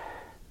vehicle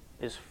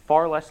is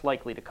far less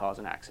likely to cause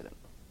an accident.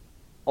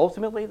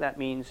 Ultimately, that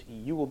means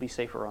you will be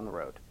safer on the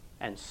road,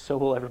 and so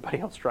will everybody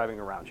else driving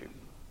around you,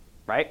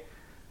 right?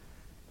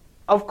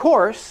 Of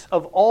course,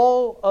 of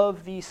all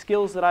of the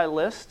skills that I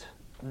list,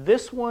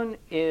 this one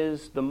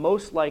is the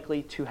most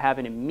likely to have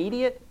an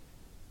immediate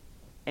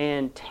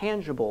and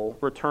tangible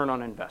return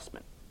on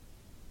investment.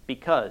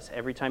 Because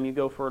every time you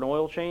go for an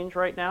oil change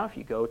right now, if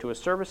you go to a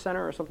service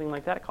center or something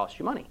like that, it costs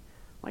you money.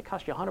 It might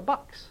cost you $100.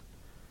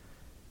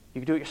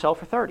 You can do it yourself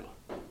for 30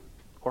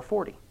 or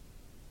 40.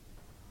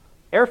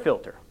 Air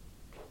filter,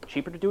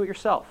 cheaper to do it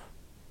yourself.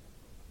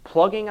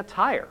 Plugging a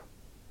tire.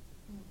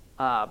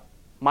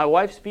 My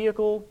wife's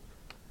vehicle,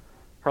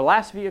 her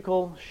last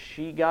vehicle,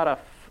 she got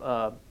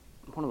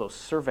one of those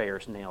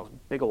surveyor's nails,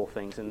 big old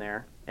things in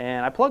there,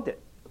 and I plugged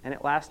it, and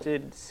it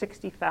lasted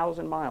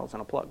 60,000 miles on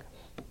a plug.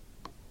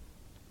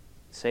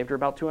 Saved her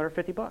about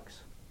 $250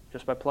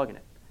 just by plugging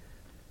it.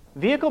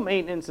 Vehicle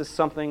maintenance is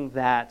something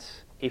that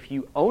if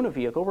you own a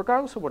vehicle,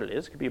 regardless of what it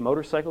is, it could be a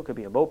motorcycle, could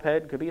be a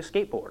moped, could be a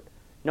skateboard,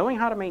 knowing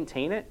how to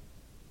maintain it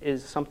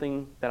is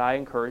something that I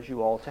encourage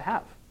you all to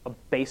have. a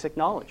basic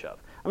knowledge of.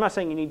 I'm not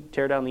saying you need to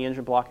tear down the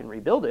engine block and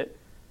rebuild it,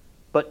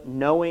 but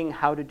knowing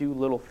how to do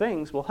little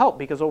things will help,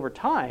 because over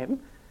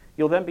time,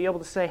 you'll then be able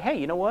to say, hey,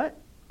 you know what?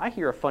 I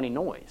hear a funny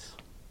noise.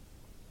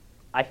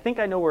 I think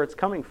I know where it's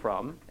coming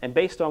from, and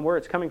based on where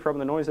it's coming from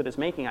and the noise that it's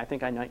making, I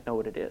think I might know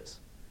what it is.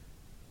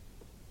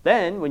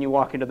 Then, when you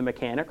walk into the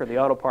mechanic or the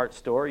auto parts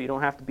store, you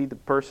don't have to be the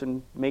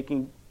person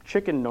making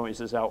chicken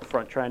noises out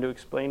front trying to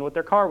explain what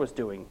their car was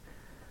doing.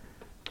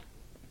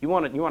 You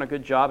want a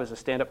good job as a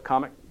stand-up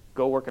comic?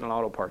 Go work in an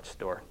auto parts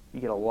store. You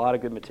get a lot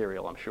of good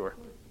material, I'm sure.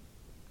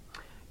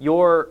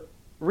 Your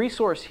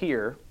resource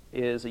here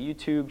is a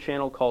YouTube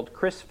channel called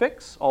Chris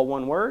Fix, all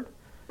one word.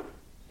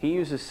 He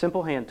uses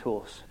simple hand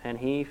tools, and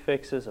he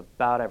fixes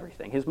about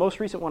everything. His most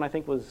recent one, I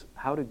think, was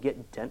how to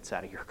get dents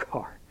out of your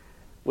car,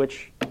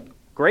 which,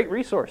 great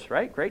resource,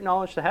 right? Great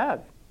knowledge to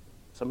have.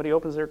 Somebody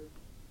opens their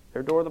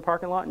door in the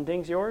parking lot and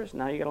dings yours,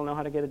 now you got to know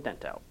how to get a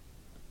dent out.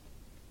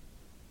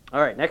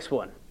 All right, next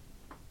one.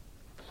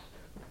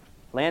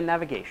 Land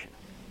navigation.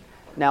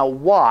 Now,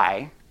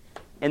 why,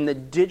 in the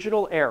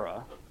digital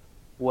era,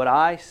 would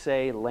I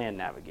say land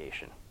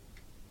navigation?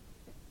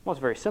 Well,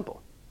 it's very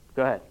simple.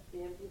 Go ahead.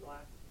 EMP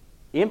black.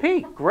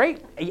 EMP,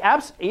 great.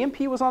 EMP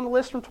was on the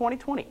list from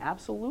 2020,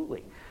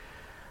 absolutely.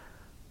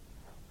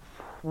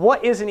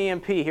 What is an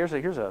EMP? Here's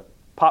a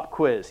pop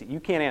quiz. You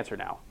can't answer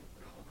now.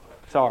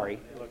 Sorry.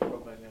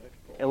 Electromagnetic.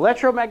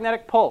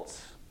 Electromagnetic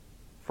pulse.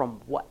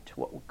 From what?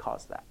 What would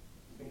cause that?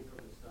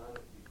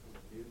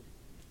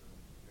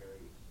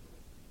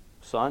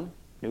 Sun?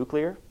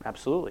 Nuclear?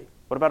 Absolutely.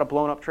 What about a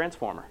blown up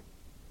transformer?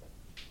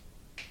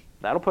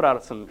 That'll put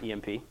out some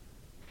EMP.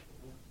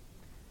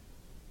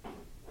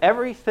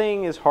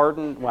 Everything is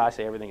hardened. Well, I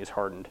say everything is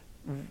hardened.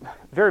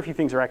 Very few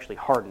things are actually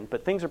hardened,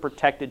 but things are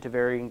protected to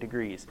varying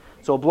degrees.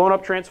 So a blown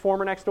up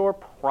transformer next door,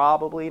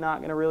 probably not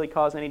going to really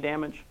cause any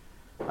damage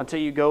until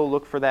you go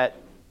look for that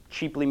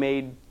cheaply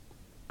made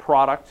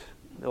product,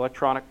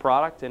 electronic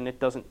product, and it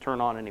doesn't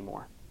turn on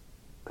anymore.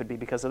 Could be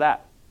because of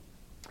that.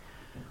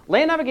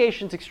 Land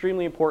navigation is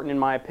extremely important in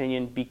my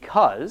opinion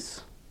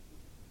because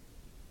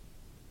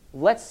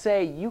let's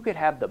say you could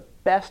have the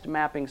best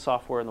mapping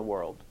software in the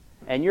world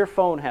and your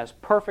phone has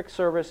perfect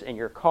service and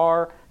your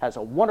car has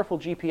a wonderful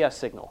GPS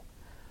signal,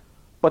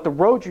 but the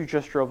road you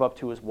just drove up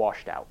to is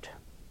washed out.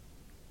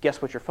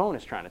 Guess what your phone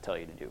is trying to tell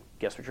you to do?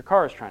 Guess what your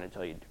car is trying to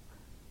tell you to do?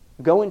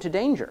 Go into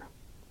danger.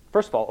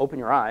 First of all, open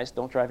your eyes.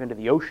 Don't drive into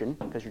the ocean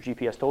because your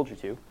GPS told you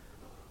to.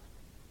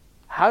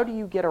 How do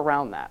you get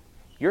around that?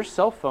 Your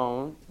cell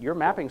phone, your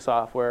mapping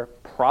software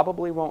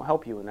probably won't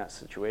help you in that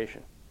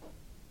situation.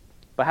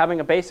 But having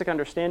a basic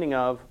understanding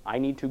of, I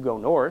need to go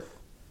north.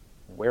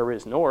 Where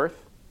is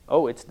north?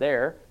 Oh, it's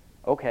there.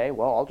 Okay,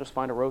 well, I'll just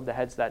find a road that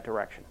heads that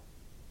direction.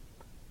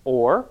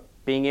 Or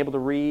being able to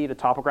read a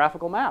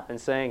topographical map and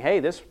saying, hey,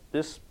 this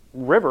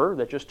river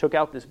that just took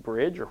out this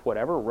bridge or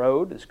whatever,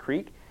 road, this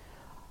creek,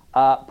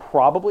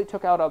 probably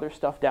took out other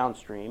stuff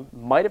downstream,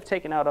 might have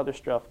taken out other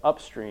stuff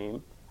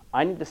upstream.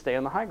 I need to stay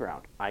on the high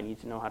ground. I need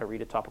to know how to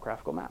read a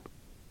topographical map.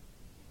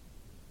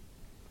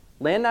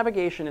 Land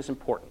navigation is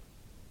important.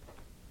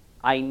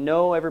 I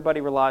know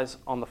everybody relies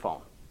on the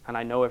phone, and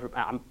I know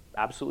I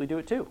absolutely do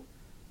it too.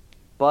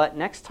 But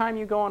next time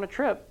you go on a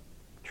trip,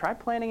 try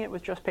planning it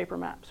with just paper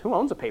maps. Who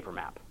owns a paper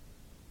map?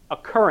 A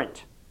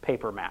current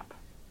paper map.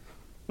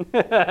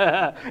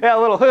 Yeah, a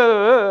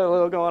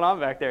little going on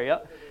back there,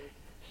 yep.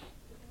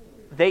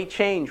 They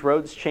change,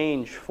 roads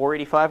change.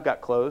 485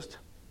 got closed.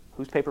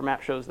 Whose paper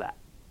map shows that,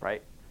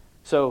 right?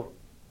 So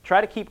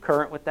try to keep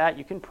current with that.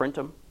 You can print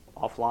them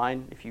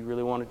offline if you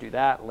really want to do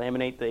that.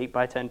 Laminate the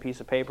 8x10 piece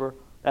of paper.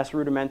 That's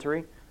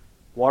rudimentary.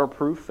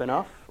 Waterproof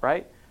enough,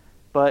 right?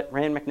 But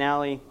Rand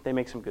McNally, they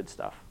make some good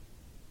stuff.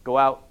 Go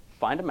out,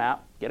 find a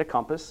map, get a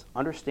compass,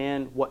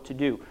 understand what to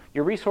do.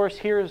 Your resource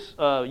here is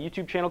a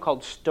YouTube channel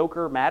called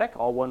Stoker-Matic,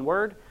 all one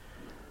word.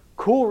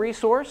 Cool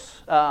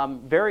resource,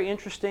 very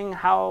interesting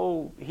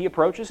how he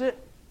approaches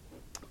it,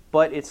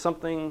 but it's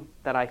something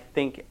that I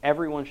think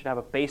everyone should have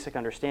a basic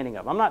understanding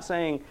of. I'm not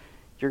saying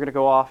you're going to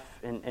go off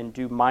and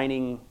do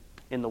mining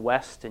in the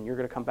West and you're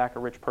going to come back a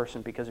rich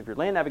person because of your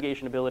land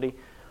navigation ability,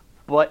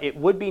 but it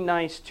would be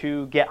nice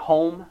to get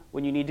home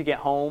when you need to get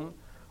home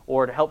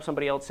or to help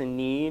somebody else in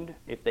need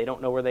if they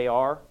don't know where they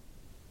are,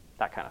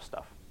 that kind of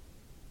stuff.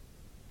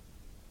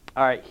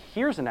 All right,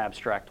 here's an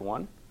abstract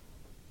one.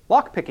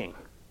 Lock picking.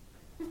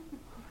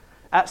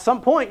 At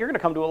some point, you're going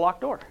to come to a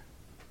locked door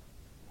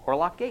or a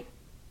locked gate.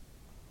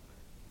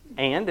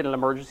 And in an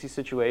emergency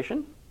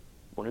situation,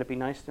 wouldn't it be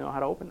nice to know how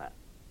to open that?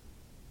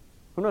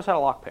 Who knows how to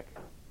lock pick?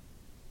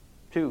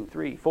 2,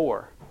 3,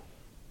 4.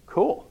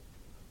 Cool.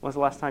 When's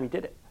the last time you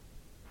did it?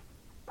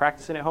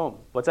 Practicing at home.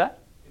 What's that?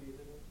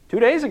 2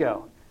 days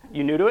ago.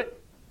 You new to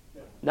it?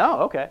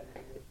 No, okay.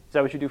 Is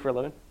that what you do for a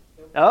living?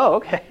 Oh,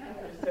 okay.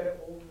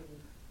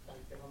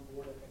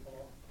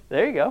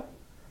 There you go.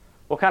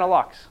 What kind of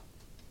locks?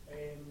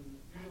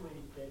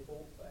 Usually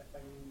deadbolt, but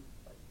if I mean,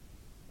 like,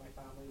 my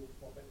family will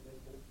swap out the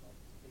deadbolt, not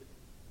taken.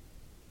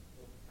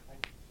 So I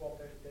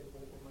swapped out the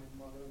deadbolt with my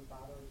mother and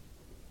father's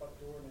front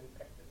door and then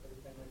picked it every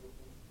time I go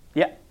home.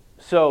 Yeah.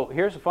 So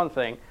here's a fun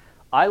thing.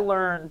 I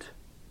learned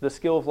the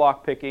skill of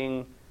lock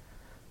picking.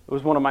 It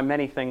was one of my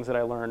many things that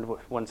I learned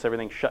once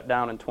everything shut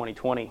down in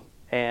 2020.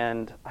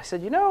 And I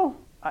said,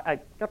 I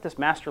got this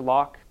master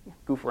lock,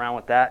 goof around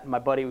with that. And my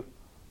buddy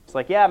was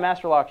like, yeah,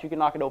 master locks, you can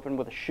knock it open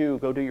with a shoe,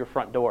 go do your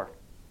front door.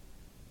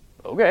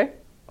 Okay,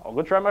 I'll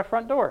go try my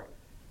front door.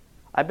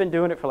 I've been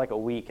doing it for like a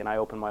week, and I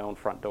opened my own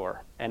front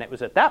door. And it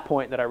was at that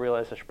point that I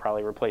realized I should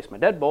probably replace my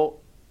deadbolt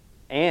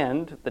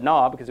and the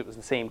knob because it was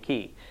the same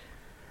key.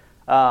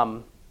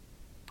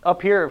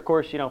 Up here, of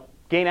course,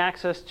 gain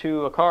access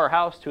to a car or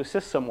house to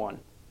assist someone.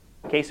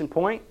 Case in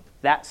point,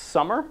 that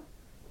summer,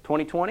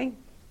 2020,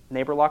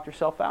 neighbor locked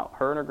herself out,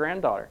 her and her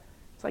granddaughter.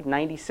 It's like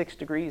 96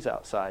 degrees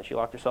outside. She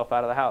locked herself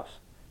out of the house.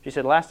 She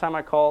said, last time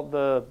I called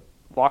the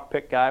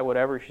lockpick guy,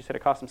 whatever, she said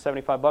it cost him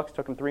 $75,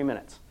 took him 3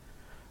 minutes.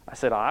 I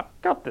said, I've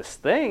got this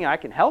thing, I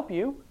can help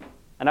you.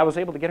 And I was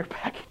able to get her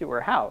back into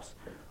her house,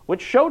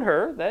 which showed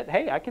her that,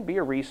 hey, I can be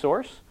a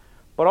resource,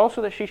 but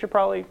also that she should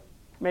probably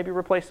maybe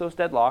replace those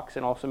deadlocks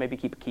and also maybe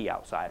keep a key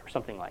outside or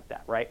something like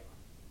that, right?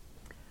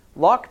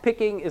 Lock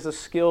picking is a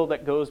skill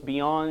that goes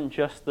beyond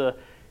just the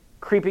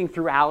creeping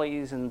through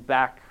alleys and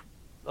back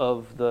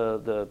of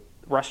the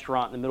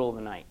restaurant in the middle of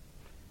the night,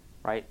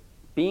 right?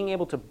 Being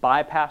able to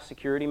bypass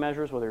security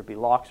measures, whether it be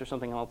locks or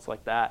something else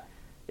like that,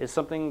 is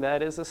something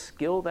that is a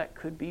skill that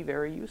could be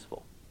very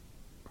useful,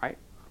 right?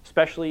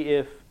 Especially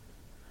if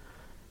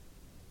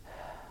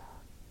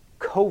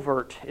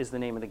covert is the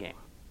name of the game.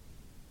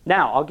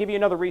 Now, I'll give you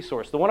another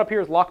resource. The one up here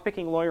is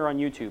Lockpicking Lawyer on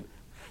YouTube.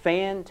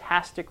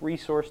 Fantastic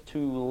resource to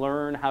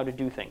learn how to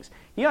do things.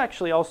 He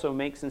actually also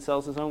makes and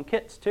sells his own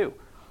kits too.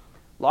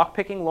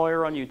 Lockpicking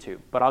Lawyer on YouTube.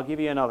 But I'll give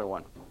you another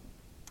one.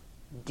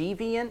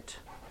 Deviant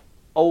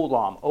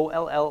Ollam,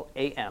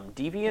 O-L-L-A-M.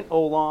 Deviant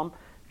Ollam.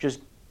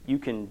 You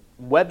can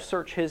web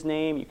search his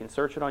name. You can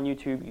search it on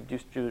YouTube. You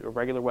just do a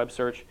regular web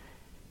search.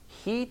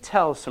 He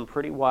tells some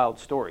pretty wild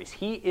stories.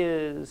 He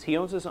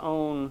owns his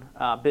own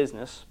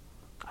business.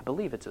 I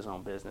believe it's his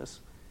own business.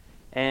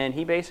 And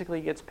he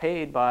basically gets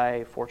paid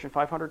by Fortune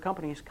 500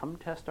 companies, come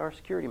test our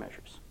security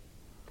measures.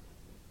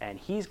 And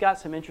he's got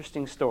some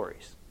interesting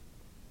stories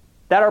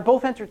that are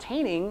both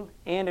entertaining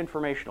and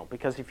informational.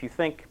 Because if you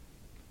think,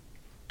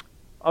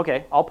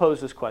 okay, I'll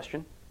pose this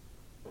question.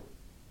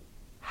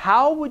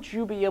 How would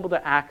you be able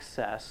to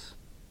access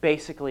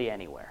basically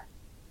anywhere?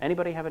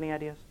 Anybody have any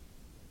ideas?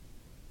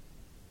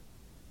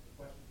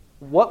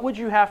 What would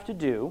you have to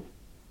do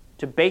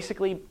to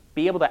basically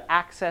be able to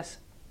access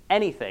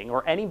anything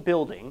or any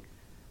building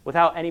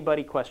without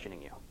anybody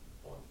questioning you?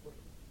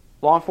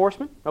 Law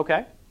enforcement?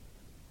 Okay.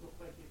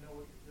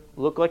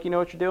 Look like you know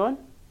what you're doing.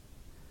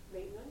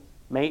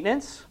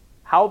 Maintenance?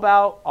 How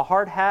about a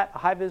hard hat, a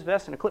high-vis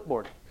vest, and a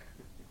clipboard?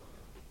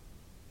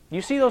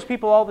 You see those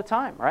people all the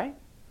time, right?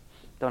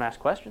 Don't ask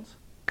questions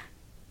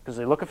because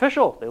they look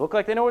official. They look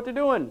like they know what they're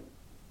doing.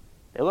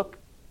 They look,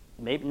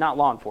 maybe not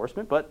law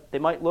enforcement, but they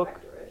might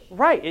look...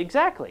 Right,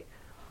 exactly.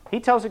 He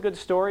tells a good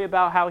story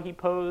about how he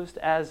posed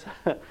as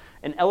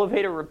an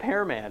elevator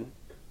repairman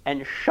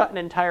and shut an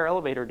entire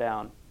elevator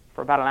down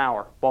for about an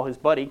hour while his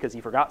buddy, because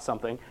he forgot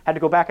something, had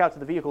to go back out to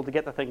the vehicle to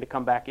get the thing to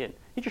come back in.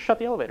 He just shut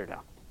the elevator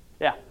down.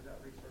 Yeah.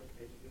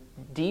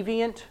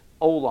 Deviant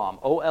Ollam,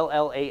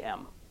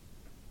 O-L-L-A-M.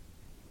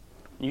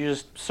 You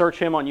just search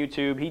him on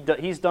YouTube.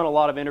 He's done a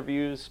lot of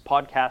interviews,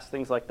 podcasts,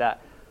 things like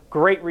that.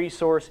 Great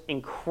resource,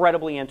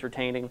 incredibly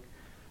entertaining.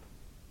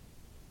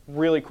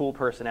 Really cool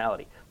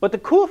personality. But the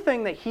cool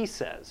thing that he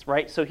says,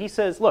 right? So he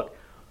says, look,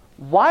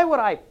 why would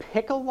I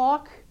pick a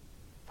lock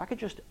if I could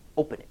just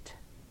open it?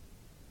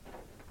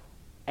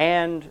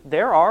 And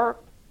there are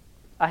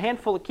a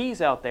handful of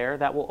keys out there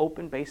that will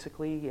open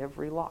basically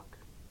every lock.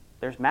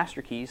 There's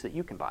master keys that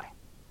you can buy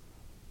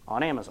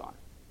on Amazon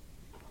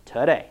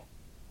today,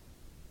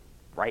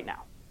 right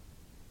now.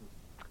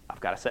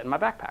 I've got a set in my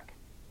backpack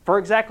for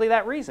exactly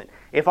that reason.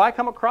 If I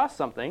come across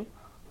something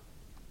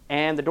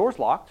and the door's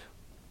locked,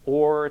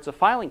 or it's a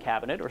filing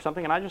cabinet or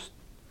something, and I just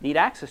need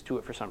access to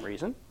it for some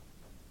reason,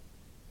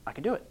 I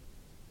can do it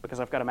because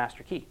I've got a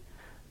master key.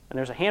 And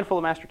there's a handful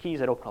of master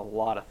keys that open a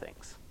lot of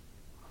things.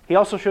 He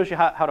also shows you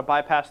how to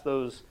bypass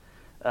those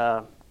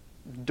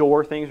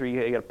door things where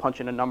you got to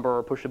punch in a number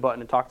or push a button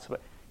and talk to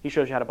somebody. He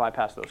shows you how to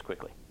bypass those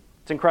quickly.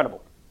 It's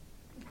incredible.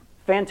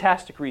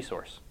 Fantastic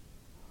resource.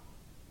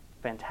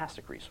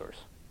 Fantastic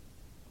resource.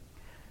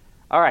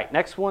 All right,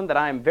 next one that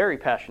I am very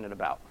passionate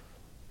about.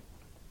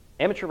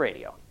 Amateur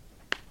radio.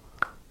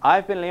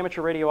 I've been an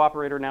amateur radio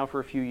operator now for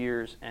a few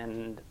years,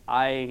 and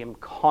I am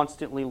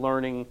constantly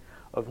learning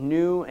of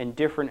new and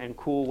different and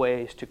cool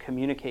ways to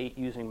communicate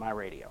using my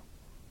radio.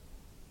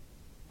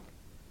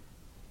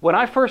 When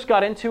I first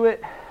got into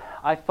it,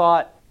 I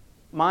thought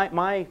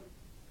my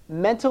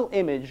mental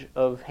image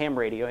of ham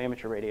radio,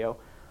 amateur radio,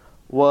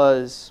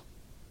 was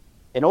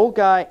an old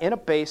guy in a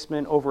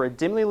basement over a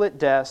dimly lit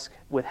desk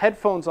with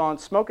headphones on,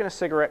 smoking a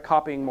cigarette,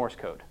 copying Morse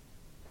code.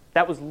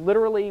 That was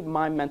literally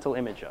my mental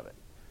image of it.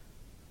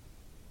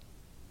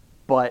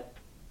 But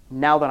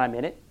now that I'm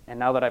in it, and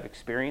now that I've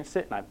experienced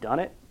it and I've done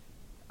it,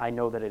 I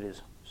know that it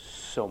is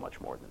so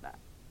much more than that.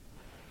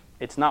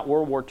 It's not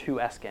World War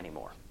II-esque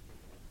anymore.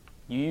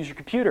 You use your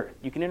computer.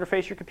 You can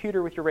interface your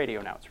computer with your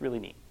radio now. It's really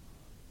neat.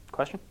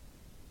 Question?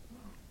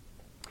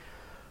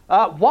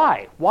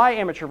 Why? Why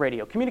amateur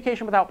radio?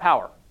 Communication without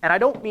power. And I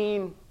don't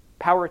mean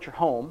power at your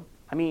home.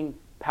 I mean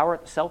power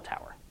at the cell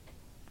tower.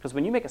 Because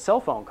when you make a cell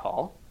phone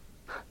call,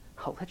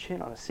 I'll let you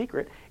in on a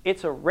secret,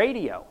 it's a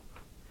radio.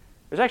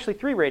 There's actually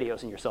 3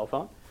 radios in your cell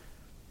phone.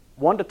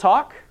 One to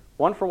talk,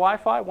 one for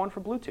Wi-Fi, one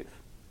for Bluetooth.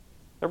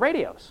 They're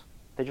radios.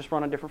 They just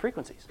run on different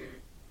frequencies.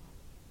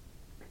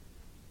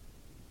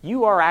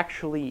 You are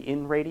actually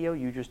in radio,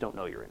 you just don't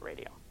know you're in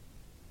radio.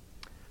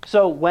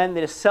 So when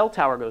the cell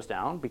tower goes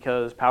down,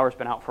 because power's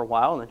been out for a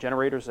while and the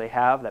generators they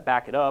have that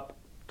back it up,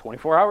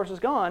 24 hours is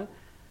gone,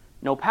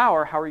 no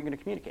power, how are you going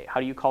to communicate?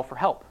 How do you call for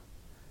help?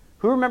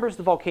 Who remembers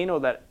the volcano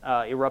that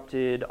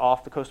erupted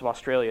off the coast of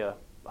Australia,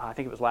 I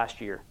think it was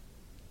last year?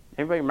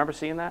 Anybody remember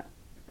seeing that?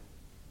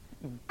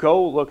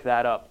 Go look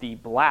that up. The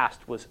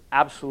blast was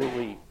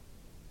absolutely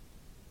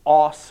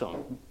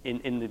awesome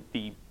in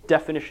the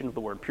definition of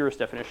the word, purest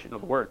definition of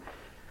the word.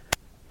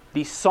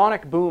 The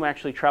sonic boom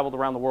actually traveled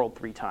around the world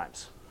 3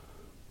 times.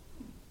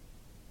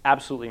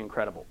 Absolutely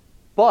incredible.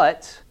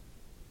 But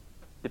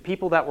the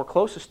people that were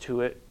closest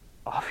to it,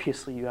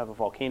 obviously you have a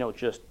volcano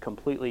just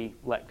completely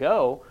let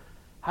go.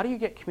 How do you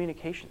get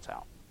communications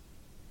out?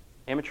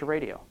 Amateur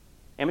radio.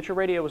 Amateur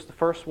radio was the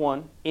first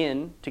one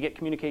in to get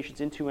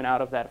communications into and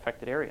out of that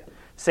affected area.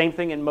 Same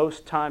thing in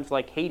most times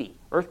like Haiti,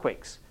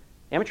 earthquakes.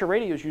 Amateur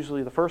radio is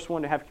usually the first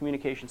one to have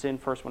communications in,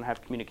 first one to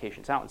have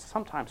communications out, and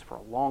sometimes for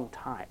a long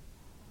time.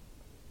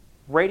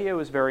 Radio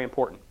is very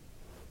important.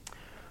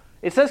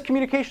 It says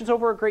communications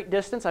over a great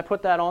distance. I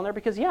put that on there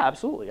because, yeah,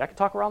 absolutely. I can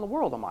talk around the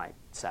world on my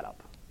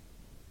setup.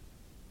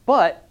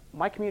 But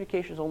my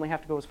communications only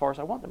have to go as far as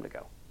I want them to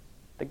go.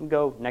 They can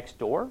go next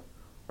door,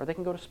 or they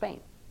can go to Spain.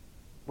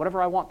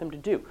 Whatever I want them to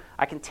do.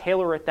 I can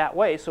tailor it that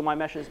way so my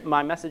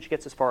message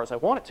gets as far as I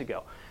want it to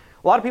go.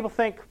 A lot of people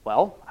think,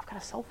 well, I've got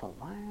a cell phone.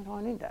 Why do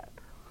I need that?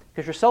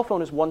 Because your cell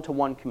phone is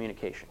one-to-one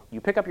communication.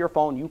 You pick up your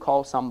phone, you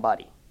call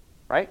somebody,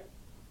 right?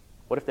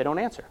 What if they don't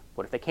answer?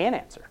 What if they can't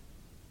answer?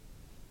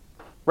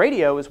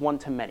 Radio is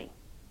one-to-many.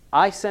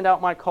 I send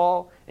out my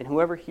call, and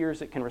whoever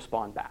hears it can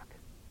respond back.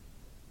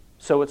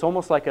 So it's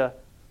almost like a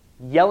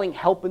yelling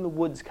help in the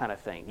woods kind of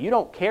thing. You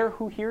don't care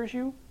who hears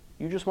you.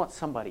 You just want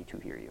somebody to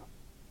hear you.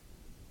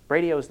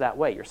 Radio is that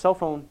way. Your cell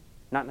phone,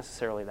 not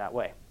necessarily that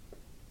way.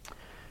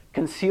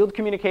 Concealed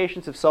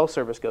communications if cell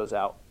service goes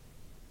out.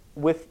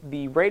 With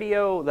the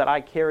radio that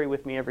I carry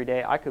with me every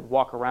day, I could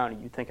walk around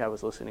and you'd think I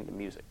was listening to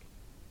music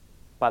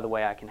by the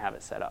way I can have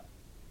it set up.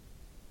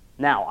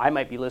 Now, I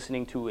might be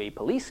listening to a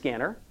police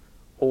scanner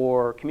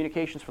or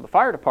communications for the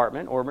fire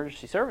department or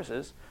emergency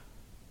services,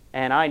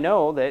 and I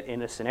know that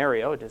in a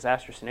scenario, a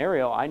disaster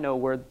scenario, I know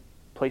where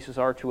places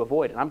are to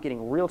avoid, and I'm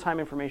getting real-time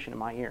information in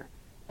my ear,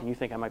 and you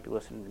think I might be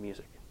listening to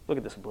music. Look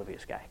at this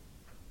oblivious guy,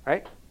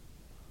 right?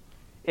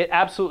 It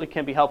absolutely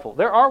can be helpful.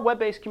 There are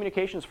web-based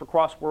communications for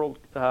cross-world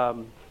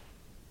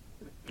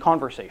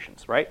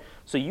conversations, right?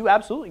 So you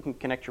absolutely can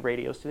connect your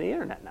radios to the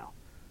internet now.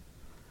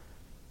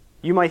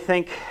 You might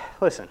think,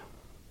 listen,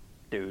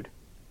 dude,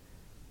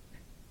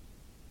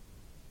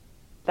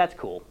 that's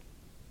cool,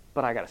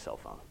 but I got a cell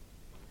phone.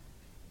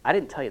 I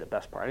didn't tell you the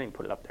best part. I didn't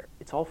put it up there.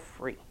 It's all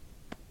free.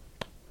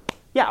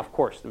 Yeah, of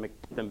course,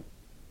 the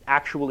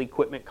actual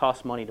equipment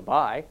costs money to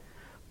buy,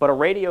 but a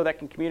radio that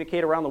can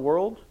communicate around the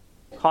world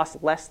costs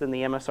less than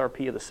the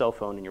MSRP of the cell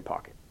phone in your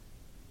pocket.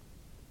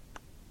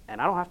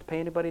 And I don't have to pay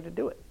anybody to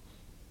do it.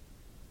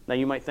 Now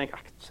you might think, I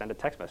could send a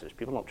text message.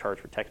 People don't charge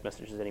for text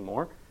messages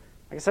anymore.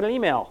 I can send an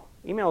email.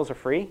 Emails are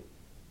free.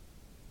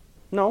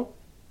 No.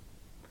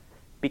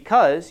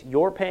 Because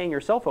you're paying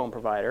your cell phone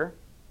provider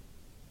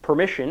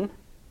permission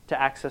to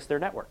access their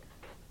network.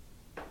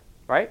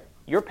 Right?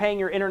 You're paying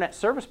your internet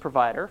service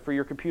provider for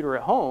your computer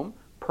at home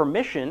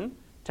permission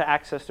to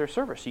access their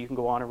server so you can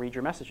go on and read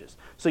your messages.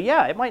 So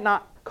yeah, it might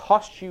not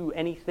cost you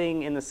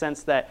anything in the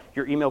sense that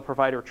your email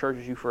provider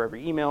charges you for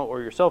every email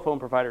or your cell phone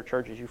provider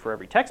charges you for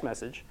every text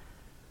message,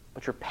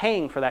 but you're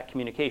paying for that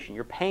communication.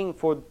 You're paying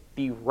for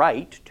the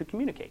right to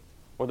communicate,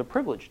 or the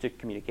privilege to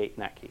communicate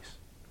in that case.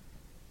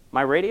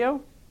 My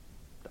radio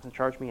doesn't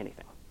charge me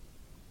anything.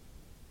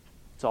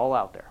 It's all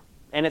out there.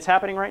 And it's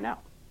happening right now.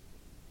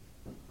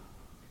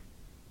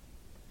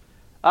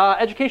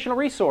 Educational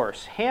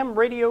resource, ham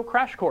radio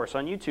crash course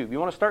on YouTube. You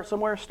want to start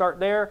somewhere, start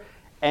there,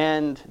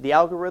 and the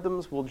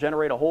algorithms will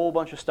generate a whole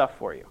bunch of stuff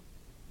for you.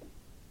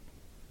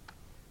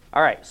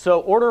 All right, so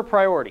order of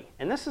priority,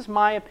 and this is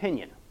my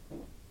opinion.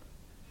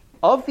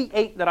 Of the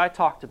 8 that I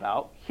talked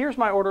about, here's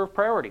my order of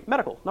priority.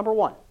 Medical, number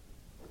 1.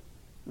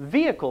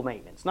 Vehicle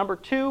maintenance, number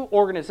 2.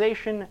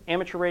 Organization,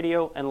 amateur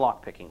radio, and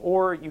lockpicking.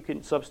 Or you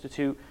can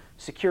substitute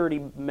security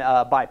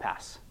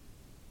bypass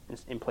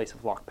in place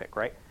of lockpick,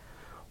 right?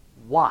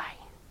 Why?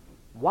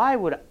 Why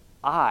would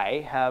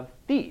I have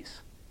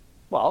these?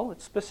 Well,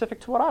 it's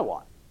specific to what I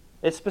want.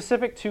 It's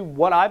specific to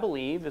what I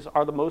believe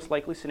are the most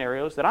likely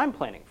scenarios that I'm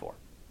planning for.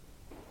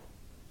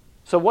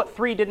 So what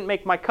 3 didn't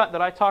make my cut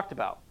that I talked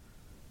about?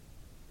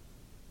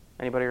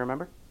 Anybody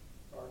remember?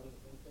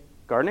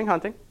 gardening,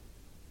 hunting,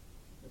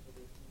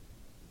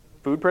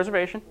 food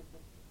preservation.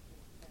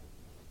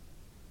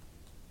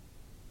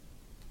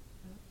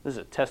 This is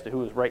a test of who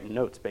was writing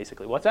notes,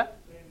 basically. What's that?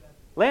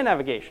 Land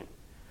navigation.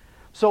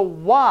 So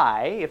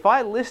why, if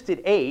I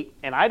listed 8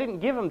 and I didn't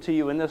give them to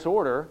you in this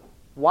order,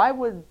 why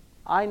would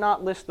I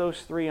not list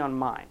those 3 on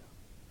mine?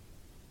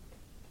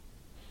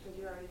 Because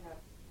you already have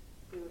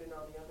food and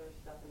all the other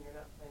stuff and you're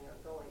not planning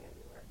on going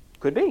anywhere.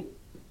 Could be.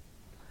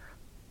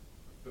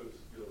 Those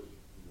skills,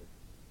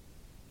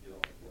 you know,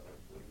 the other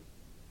 3.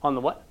 On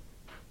the what?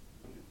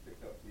 You could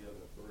pick up the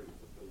other 3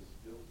 with those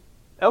skills.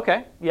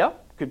 Okay, yeah.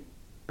 Could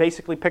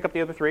basically pick up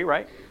the other 3,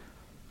 right?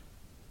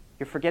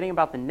 You're forgetting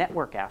about the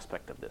network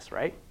aspect of this,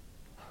 right?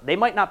 They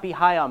might not be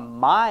high on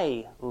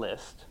my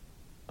list,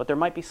 but there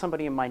might be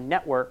somebody in my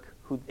network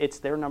who it's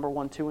their number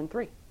 1, 2, and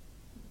 3.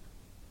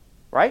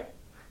 Right?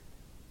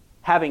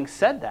 Having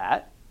said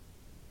that,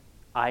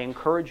 I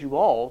encourage you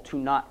all to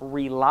not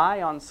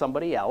rely on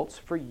somebody else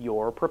for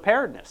your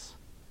preparedness.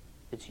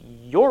 It's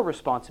your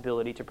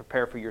responsibility to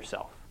prepare for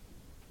yourself.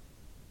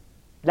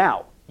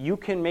 Now, you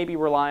can maybe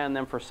rely on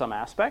them for some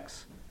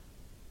aspects,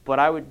 but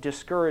I would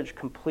discourage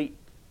complete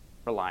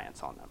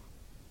reliance on them.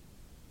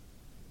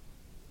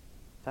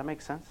 Does that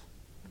make sense?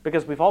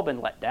 Because we've all been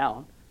let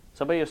down.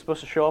 Somebody was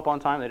supposed to show up on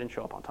time, they didn't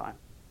show up on time.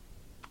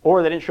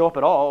 Or they didn't show up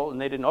at all,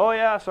 and they didn't, oh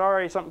yeah,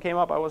 sorry, something came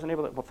up, I wasn't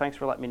able to, well, thanks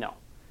for letting me know.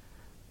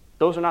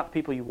 Those are not the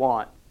people you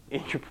want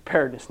in your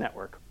preparedness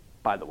network,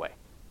 by the way.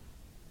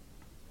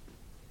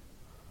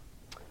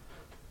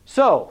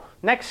 So,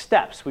 next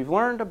steps. We've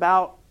learned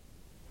about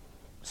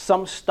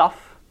some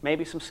stuff,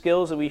 maybe some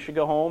skills that we should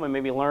go home and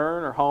maybe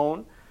learn or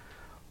hone.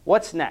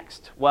 What's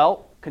next?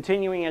 Well,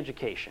 continuing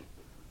education.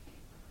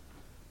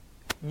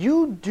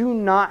 You do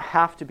not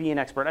have to be an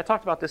expert. I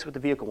talked about this with the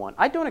vehicle one.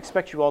 I don't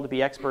expect you all to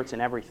be experts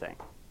in everything,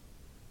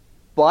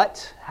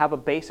 but have a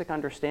basic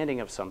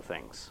understanding of some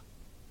things.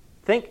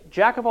 Think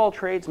jack of all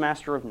trades,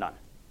 master of none.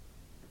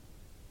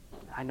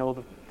 I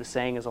know the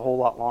saying is a whole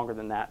lot longer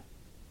than that,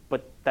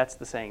 but that's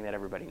the saying that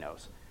everybody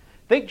knows.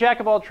 Think jack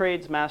of all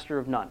trades, master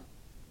of none.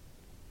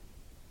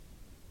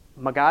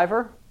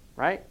 MacGyver,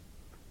 right?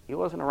 He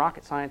wasn't a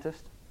rocket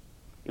scientist.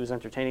 He was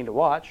entertaining to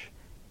watch.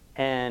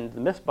 And the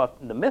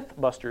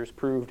Mythbusters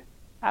proved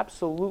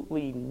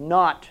absolutely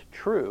not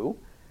true,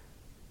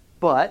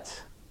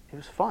 but it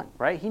was fun,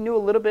 right? He knew a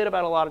little bit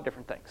about a lot of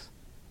different things.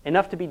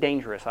 Enough to be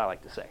dangerous, I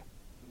like to say.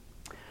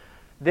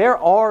 There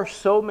are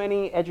so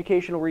many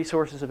educational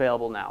resources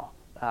available now,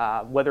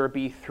 whether it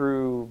be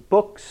through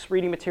books,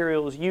 reading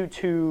materials,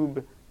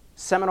 YouTube,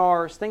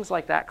 seminars, things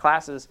like that,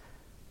 classes.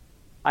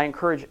 I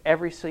encourage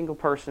every single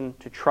person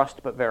to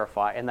trust but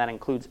verify, and that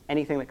includes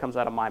anything that comes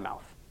out of my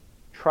mouth.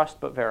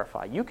 Trust but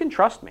verify. You can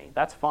trust me,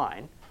 that's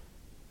fine.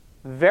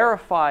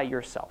 Verify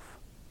yourself.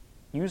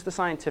 Use the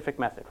scientific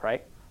method,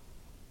 right?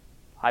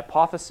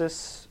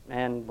 Hypothesis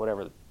and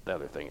whatever the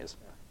other thing is.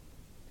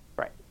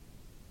 Right.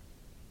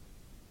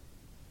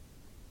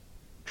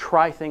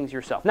 Try things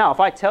yourself. Now, if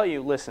I tell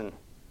you, listen,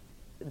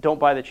 don't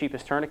buy the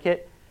cheapest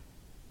tourniquet,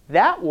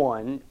 that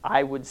one,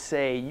 I would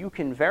say you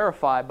can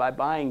verify by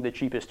buying the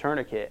cheapest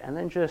tourniquet and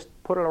then just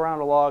put it around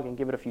a log and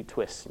give it a few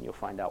twists, and you'll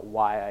find out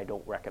why I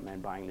don't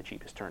recommend buying the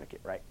cheapest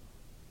tourniquet, right?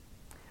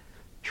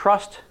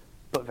 Trust,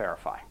 but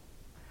verify.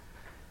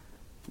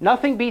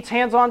 Nothing beats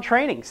hands-on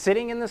training.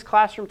 Sitting in this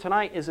classroom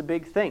tonight is a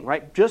big thing,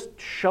 right? Just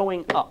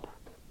showing up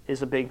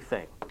is a big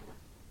thing.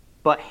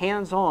 But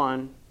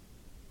hands-on,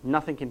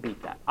 nothing can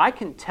beat that. I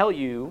can tell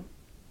you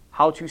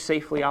how to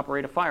safely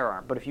operate a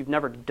firearm, but if you've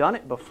never done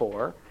it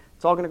before,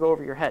 it's all going to go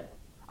over your head.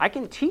 I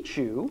can teach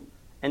you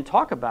and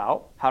talk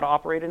about how to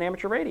operate an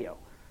amateur radio.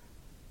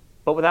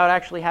 But without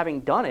actually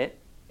having done it,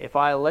 if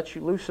I let you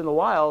loose in the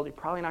wild, you're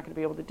probably not going to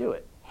be able to do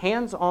it.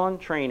 Hands-on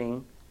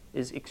training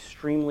is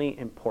extremely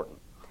important.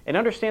 And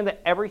understand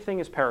that everything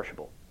is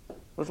perishable. When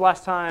was the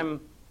last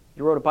time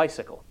you rode a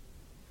bicycle?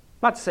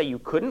 Not to say you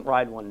couldn't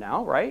ride one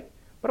now, right?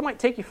 But it might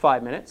take you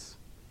 5 minutes.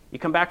 You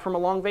come back from a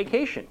long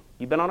vacation.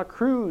 You've been on a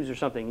cruise or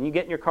something, and you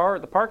get in your car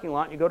at the parking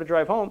lot, and you go to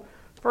drive home.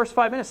 First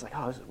 5 minutes, like,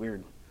 oh, this is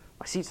weird.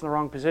 My seat's in the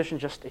wrong position.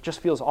 It just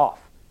feels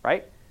off,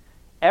 right?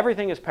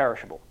 Everything is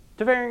perishable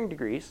to varying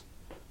degrees.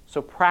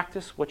 So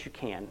practice what you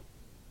can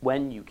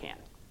when you can.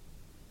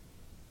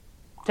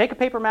 Take a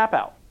paper map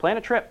out. Plan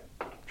a trip.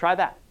 Try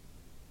that.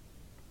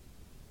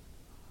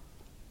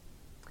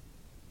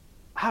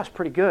 That was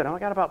pretty good. I only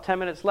got about 10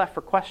 minutes left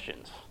for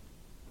questions.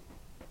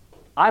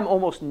 I'm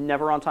almost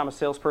never on time a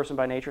salesperson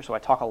by nature, so I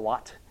talk a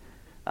lot.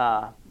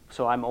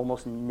 So I'm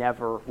almost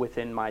never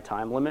within my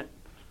time limit.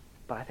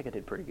 But I think I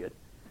did pretty good.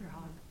 You're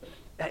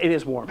hot. It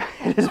is warm.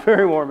 It is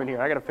very warm in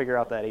here. I got to figure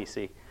out that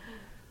AC.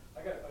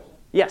 I got a question.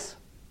 Yes.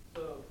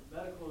 So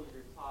medical is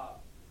your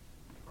top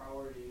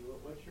priority.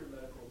 What's your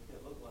medical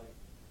kit look like?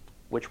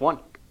 Which one?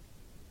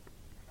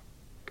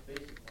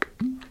 Basic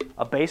one.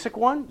 A basic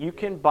one? You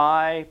can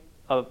buy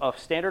a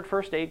standard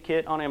first aid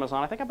kit on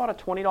Amazon. I think I bought a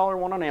 $20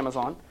 one on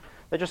Amazon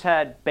that just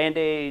had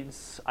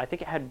Band-Aids. I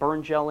think it had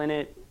burn gel in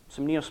it,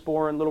 some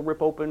Neosporin, little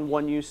rip open,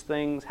 one-use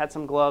things, had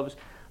some gloves,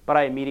 but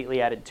I immediately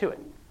added to it.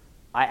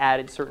 I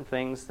added certain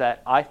things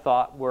that I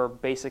thought were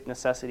basic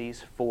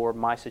necessities for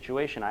my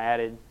situation. I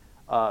added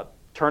a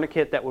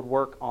tourniquet that would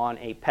work on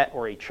a pet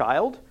or a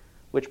child,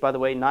 which, by the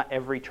way, not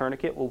every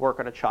tourniquet will work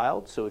on a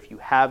child. So if you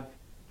have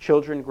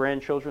children,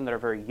 grandchildren that are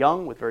very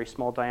young with very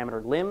small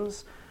diameter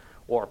limbs,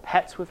 or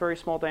pets with very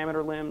small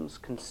diameter limbs,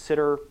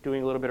 consider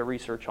doing a little bit of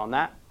research on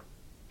that.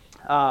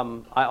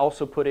 I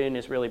also put in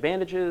Israeli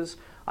bandages.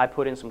 I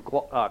put in some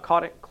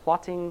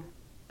clotting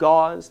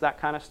gauze, that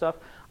kind of stuff.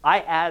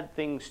 I add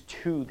things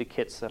to the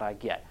kits that I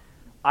get.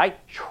 I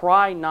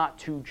try not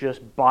to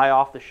just buy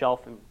off the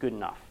shelf and good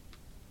enough.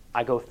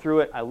 I go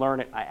through it, I learn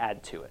it, I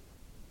add to it.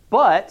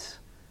 But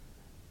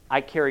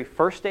I carry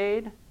first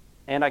aid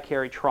and I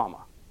carry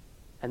trauma,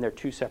 and they're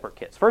two separate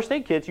kits. First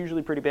aid kit's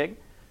usually pretty big.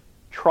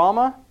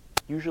 Trauma,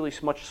 usually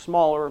much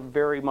smaller,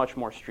 very much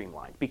more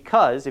streamlined.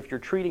 Because if you're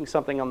treating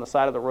something on the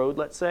side of the road,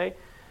 let's say,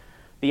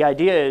 the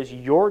idea is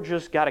you're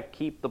just got to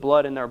keep the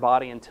blood in their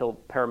body until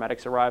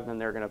paramedics arrive, and then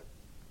they're going to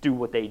do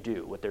what they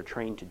do, what they're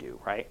trained to do,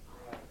 right?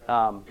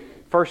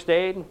 First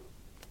aid,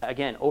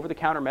 again,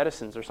 over-the-counter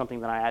medicines are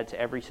something that I add to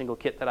every single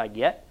kit that I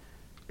get,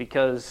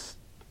 because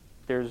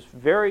there's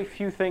very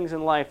few things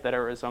in life that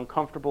are as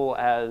uncomfortable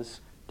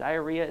as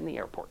diarrhea in the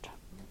airport.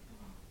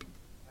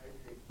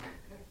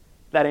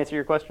 That answer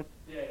your question?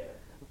 Yeah.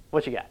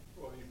 What you got?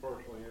 Well, you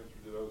partially answered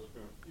it.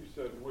 You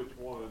said which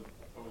one.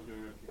 I was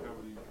going to ask you how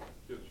many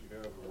kits you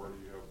have and where do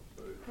you have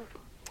them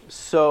saved?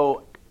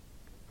 So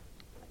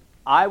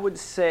I would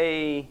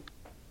say,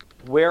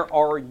 where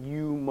are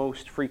you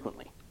most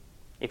frequently?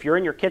 If you're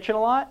in your kitchen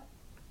a lot,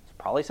 there's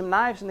probably some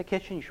knives in the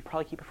kitchen. You should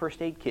probably keep a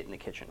first aid kit in the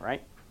kitchen,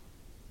 right?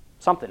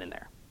 Something in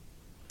there.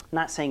 I'm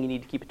not saying you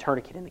need to keep a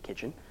tourniquet in the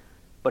kitchen,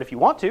 but if you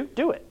want to,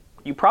 do it.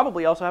 You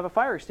probably also have a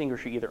fire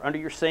extinguisher either under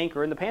your sink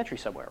or in the pantry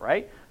somewhere,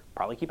 right?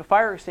 Probably keep a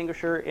fire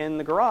extinguisher in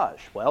the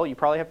garage. Well, you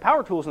probably have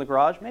power tools in the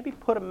garage. Maybe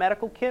put a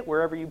medical kit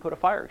wherever you put a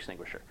fire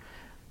extinguisher.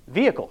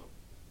 Vehicle,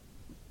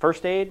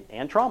 first aid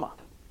and trauma.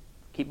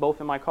 Keep both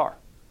in my car.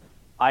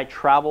 I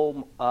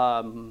travel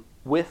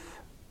with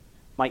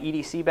my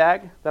EDC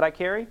bag that I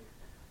carry.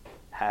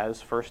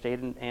 Has first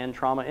aid and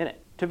trauma in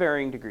it to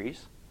varying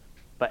degrees.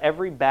 But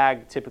every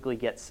bag typically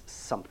gets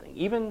something.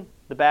 Even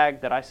the bag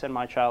that I send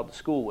my child to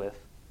school with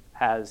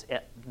has,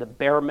 at the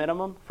bare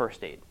minimum,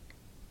 first aid.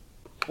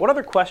 What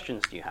other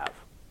questions do you have?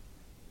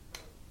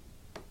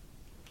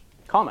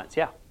 Comments,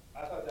 yeah.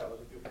 I thought that was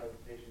a good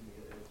presentation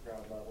because it's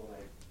ground level, and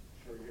I'm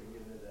sure you're going to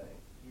get into the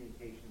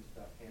communication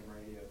stuff, ham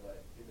radio,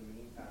 but in the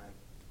meantime,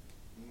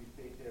 do you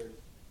think there's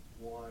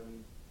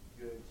one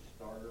good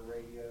starter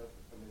radio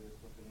for somebody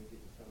that's looking to get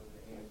some of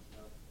the ham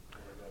stuff?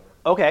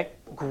 Okay,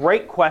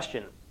 great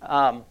question.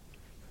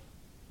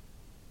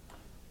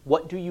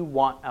 What do you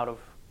want out of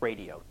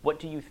radio? What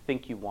do you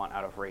think you want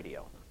out of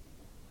radio?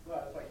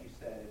 Well, it's like you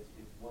said, it's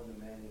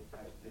one-to-many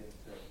type thing,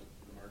 so it's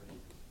an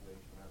emergency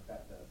situation. I've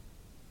got the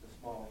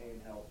small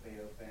handheld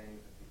Baofeng.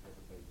 I think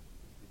everybody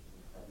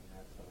probably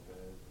has some of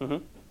those.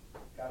 Mm-hmm.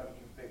 Got them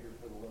configured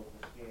for the local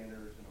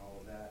scanners and all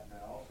of that. And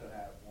I also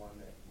have one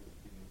that would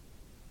give me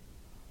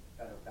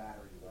better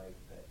battery life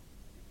that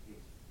in case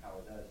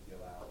power does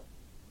go out.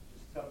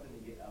 Just something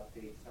to get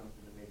updates,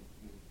 something to maybe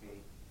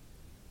communicate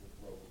with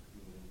local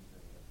communities.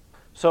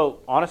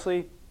 So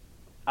honestly,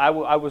 I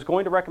was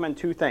going to recommend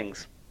two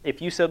things.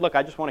 If you said, look,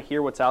 I just want to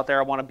hear what's out there,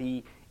 I want to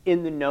be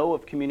in the know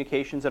of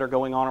communications that are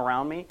going on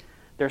around me,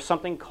 there's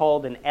something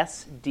called an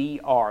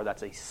SDR.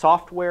 That's a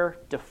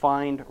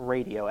software-defined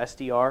radio,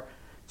 SDR.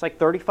 It's like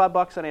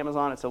 $35 on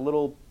Amazon. It's a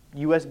little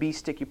USB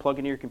stick you plug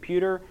into your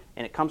computer,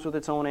 and it comes with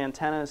its own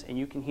antennas, and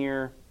you can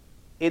hear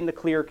in the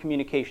clear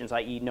communications,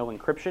 i.e. no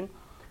encryption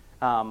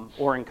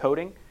or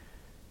encoding.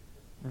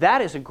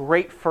 That is a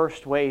great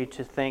first way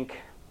to think,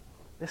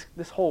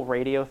 this whole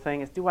radio thing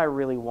is, do I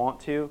really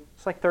want to?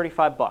 It's like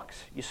 $35.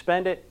 You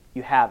spend it,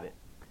 you have it.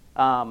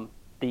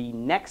 The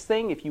next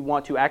thing, if you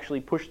want to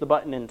actually push the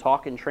button and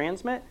talk and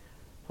transmit,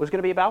 was going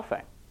to be a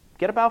Baofeng.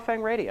 Get a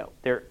Baofeng radio.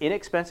 They're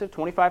inexpensive,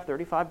 $25,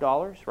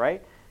 $35,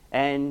 right?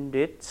 And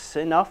it's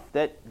enough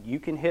that you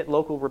can hit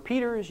local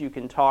repeaters, you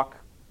can talk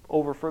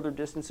over further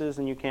distances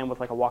than you can with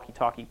like a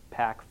walkie-talkie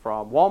pack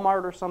from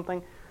Walmart or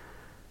something.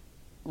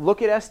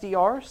 Look at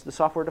SDRs, the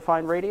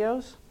software-defined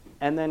radios,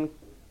 and then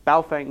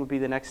Baofeng would be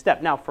the next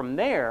step. Now, from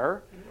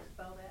there, Can you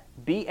spell that?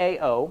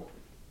 Baofeng.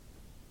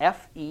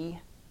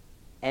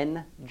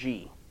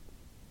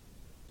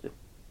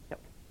 Yep.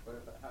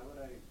 But how would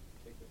I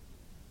take it?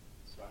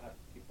 So I have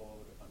people all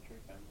over the country,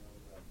 family all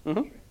over the Mhm.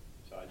 country.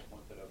 So I just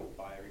wanted to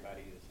buy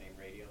everybody the same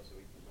radio so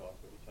we can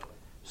talk with each other.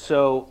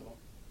 So,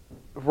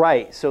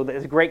 right. So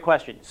that's a great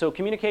question. So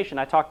communication,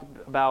 I talked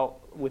about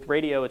with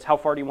radio, it's how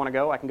far do you want to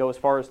go? I can go as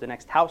far as the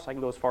next house. I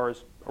can go as far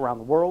as around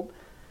the world.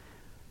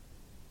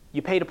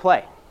 You pay to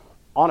play.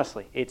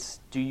 Honestly, it's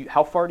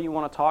how far do you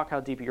want to talk? How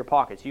deep are your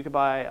pockets? You could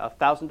buy a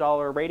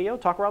 $1,000 radio,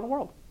 talk around the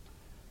world.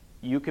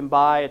 You can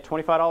buy a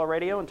 $25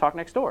 radio and talk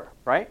next door,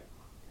 right?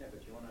 Yeah,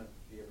 but you want to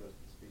be able to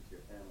speak to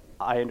your family.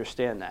 I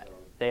understand that.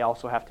 They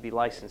also have to be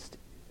licensed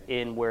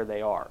in where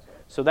they are.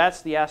 So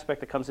that's the aspect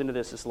that comes into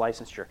this, is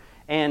licensure.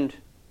 And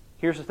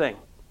here's the thing.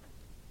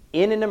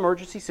 in an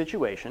emergency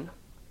situation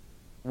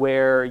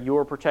where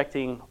you're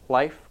protecting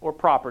life or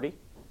property,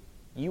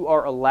 you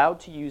are allowed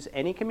to use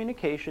any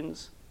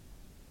communications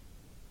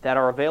that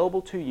are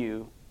available to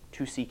you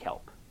to seek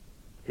help.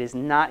 It is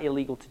not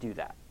illegal to do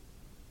that.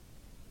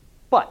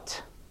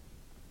 But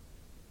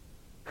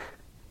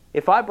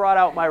if I brought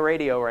out my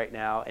radio right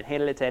now and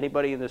handed it to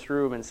anybody in this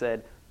room and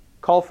said,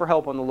 call for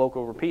help on the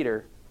local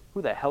repeater,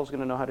 who the hell's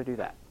going to know how to do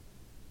that?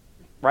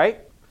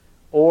 Right?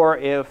 Or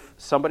if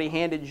somebody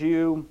handed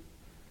you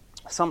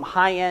some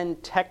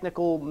high-end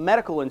technical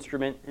medical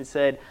instrument and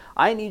said,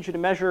 I need you to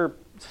measure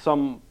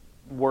some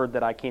word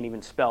that I can't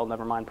even spell,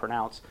 never mind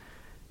pronounce,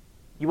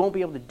 you won't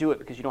be able to do it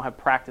because you don't have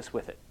practice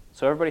with it.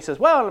 So everybody says,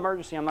 well, in an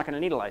emergency, I'm not going to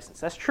need a license.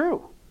 That's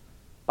true.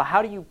 But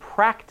how do you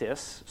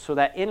practice so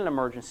that in an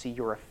emergency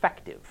you're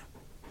effective?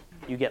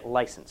 You get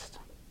licensed.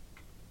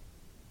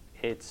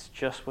 It's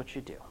just what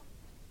you do.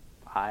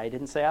 I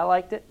didn't say I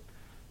liked it,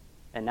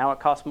 and now it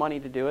costs money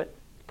to do it,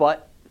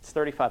 but it's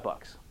 $35.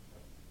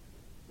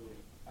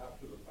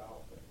 After the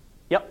foul thing.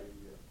 Yep.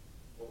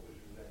 What was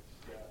your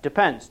next step?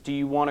 Depends. Do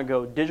you want to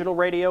go digital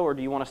radio or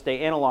do you want to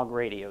stay analog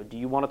radio? Do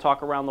you want to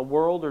talk around the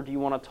world or do you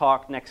want to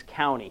talk next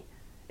county?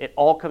 It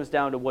all comes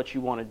down to what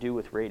you want to do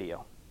with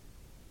radio.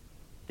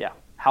 Yeah.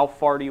 How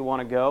far do you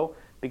want to go?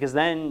 Because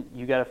then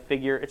you got to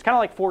figure, it's kind of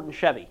like Ford and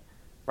Chevy,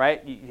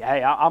 right?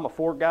 Hey, I'm a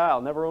Ford guy,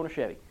 I'll never own a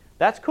Chevy.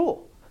 That's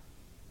cool.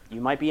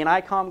 You might be an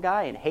ICOM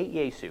guy and hate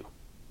Yaesu,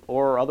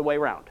 or other way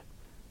around.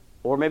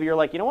 Or maybe you're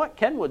like, you know what,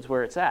 Kenwood's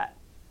where it's at.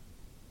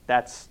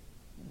 That's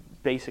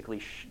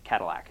basically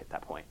Cadillac at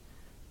that point.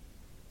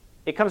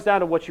 It comes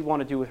down to what you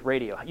want to do with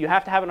radio. You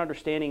have to have an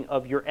understanding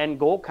of your end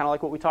goal, kind of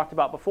like what we talked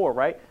about before,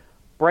 right?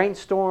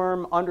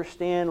 Brainstorm,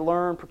 understand,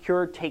 learn,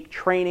 procure, take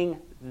training,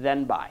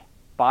 then buy.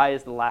 Buy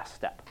is the last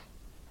step.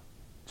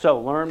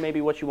 So learn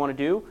maybe what you want to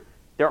do.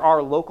 There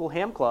are local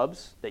ham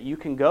clubs that you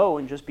can go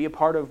and just be a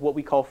part of what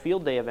we call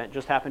field day event.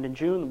 Just happened in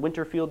June.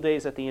 Winter field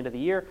days at the end of the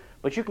year.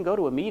 But you can go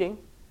to a meeting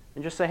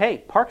and just say, hey,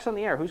 Parks on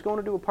the Air. Who's going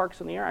to do a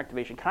Parks on the Air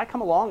activation? Can I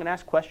come along and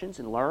ask questions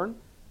and learn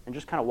and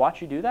just kind of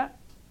watch you do that?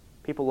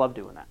 People love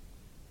doing that.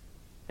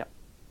 Yep.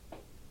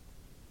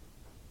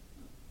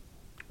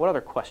 What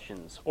other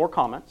questions or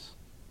comments?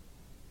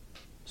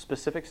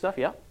 Specific stuff?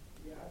 Yeah?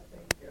 Yeah, I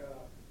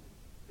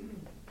think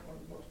one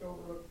of the most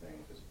overlooked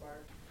things is fire.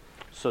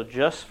 So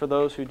just for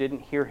those who didn't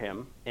hear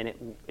him, and it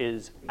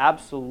is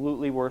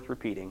absolutely worth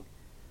repeating,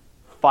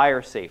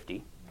 fire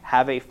safety.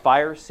 Have a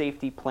fire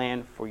safety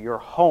plan for your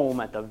home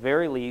at the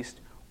very least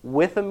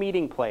with a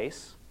meeting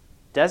place,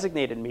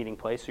 designated meeting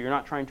place, so you're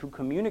not trying to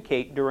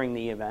communicate during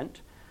the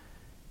event,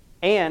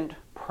 and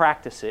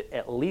practice it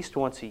at least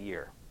once a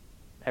year.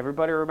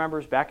 Everybody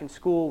remembers back in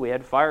school we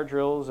had fire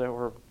drills that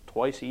were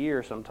twice a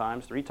year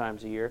sometimes, 3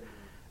 times a year,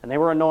 and they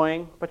were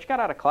annoying, but you got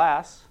out of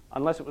class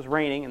unless it was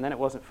raining, and then it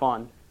wasn't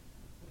fun.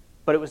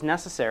 But it was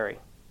necessary.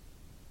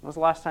 When was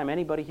the last time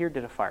anybody here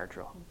did a fire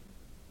drill?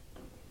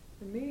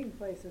 The meeting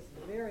place is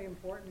very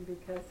important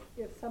because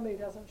if somebody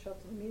doesn't show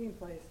up to the meeting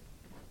place,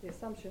 the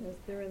assumption is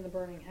they're in the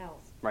burning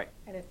house. Right.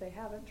 And if they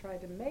haven't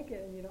tried to make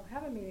it and you don't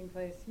have a meeting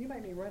place, you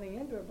might be running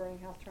into a burning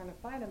house trying to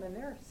find them, and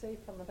they're safe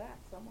from the back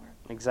somewhere.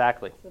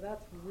 Exactly. So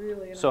that's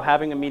really So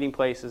having a meeting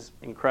place is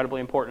incredibly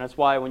important. That's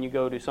why when you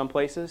go to some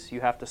places,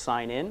 you have to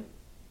sign in.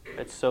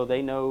 It's so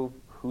they know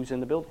who's in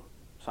the building.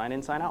 Sign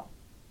in, sign out.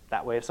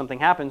 That way if something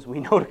happens, we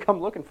know to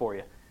come looking for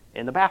you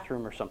in the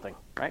bathroom or something,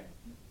 right?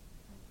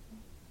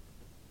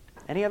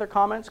 Any other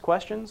comments,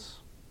 questions?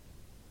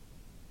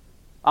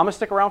 I'm going to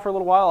stick around for a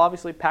little while,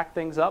 obviously pack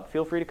things up.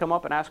 Feel free to come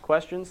up and ask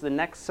questions. The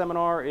next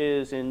seminar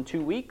is in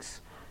 2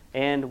 weeks,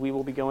 and we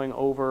will be going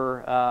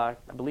over, I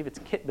believe it's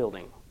kit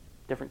building.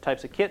 Different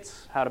types of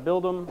kits, how to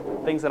build them,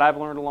 things that I've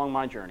learned along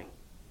my journey.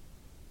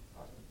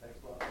 Awesome. Thanks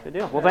a lot. Good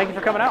deal. Well, thank you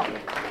for coming out.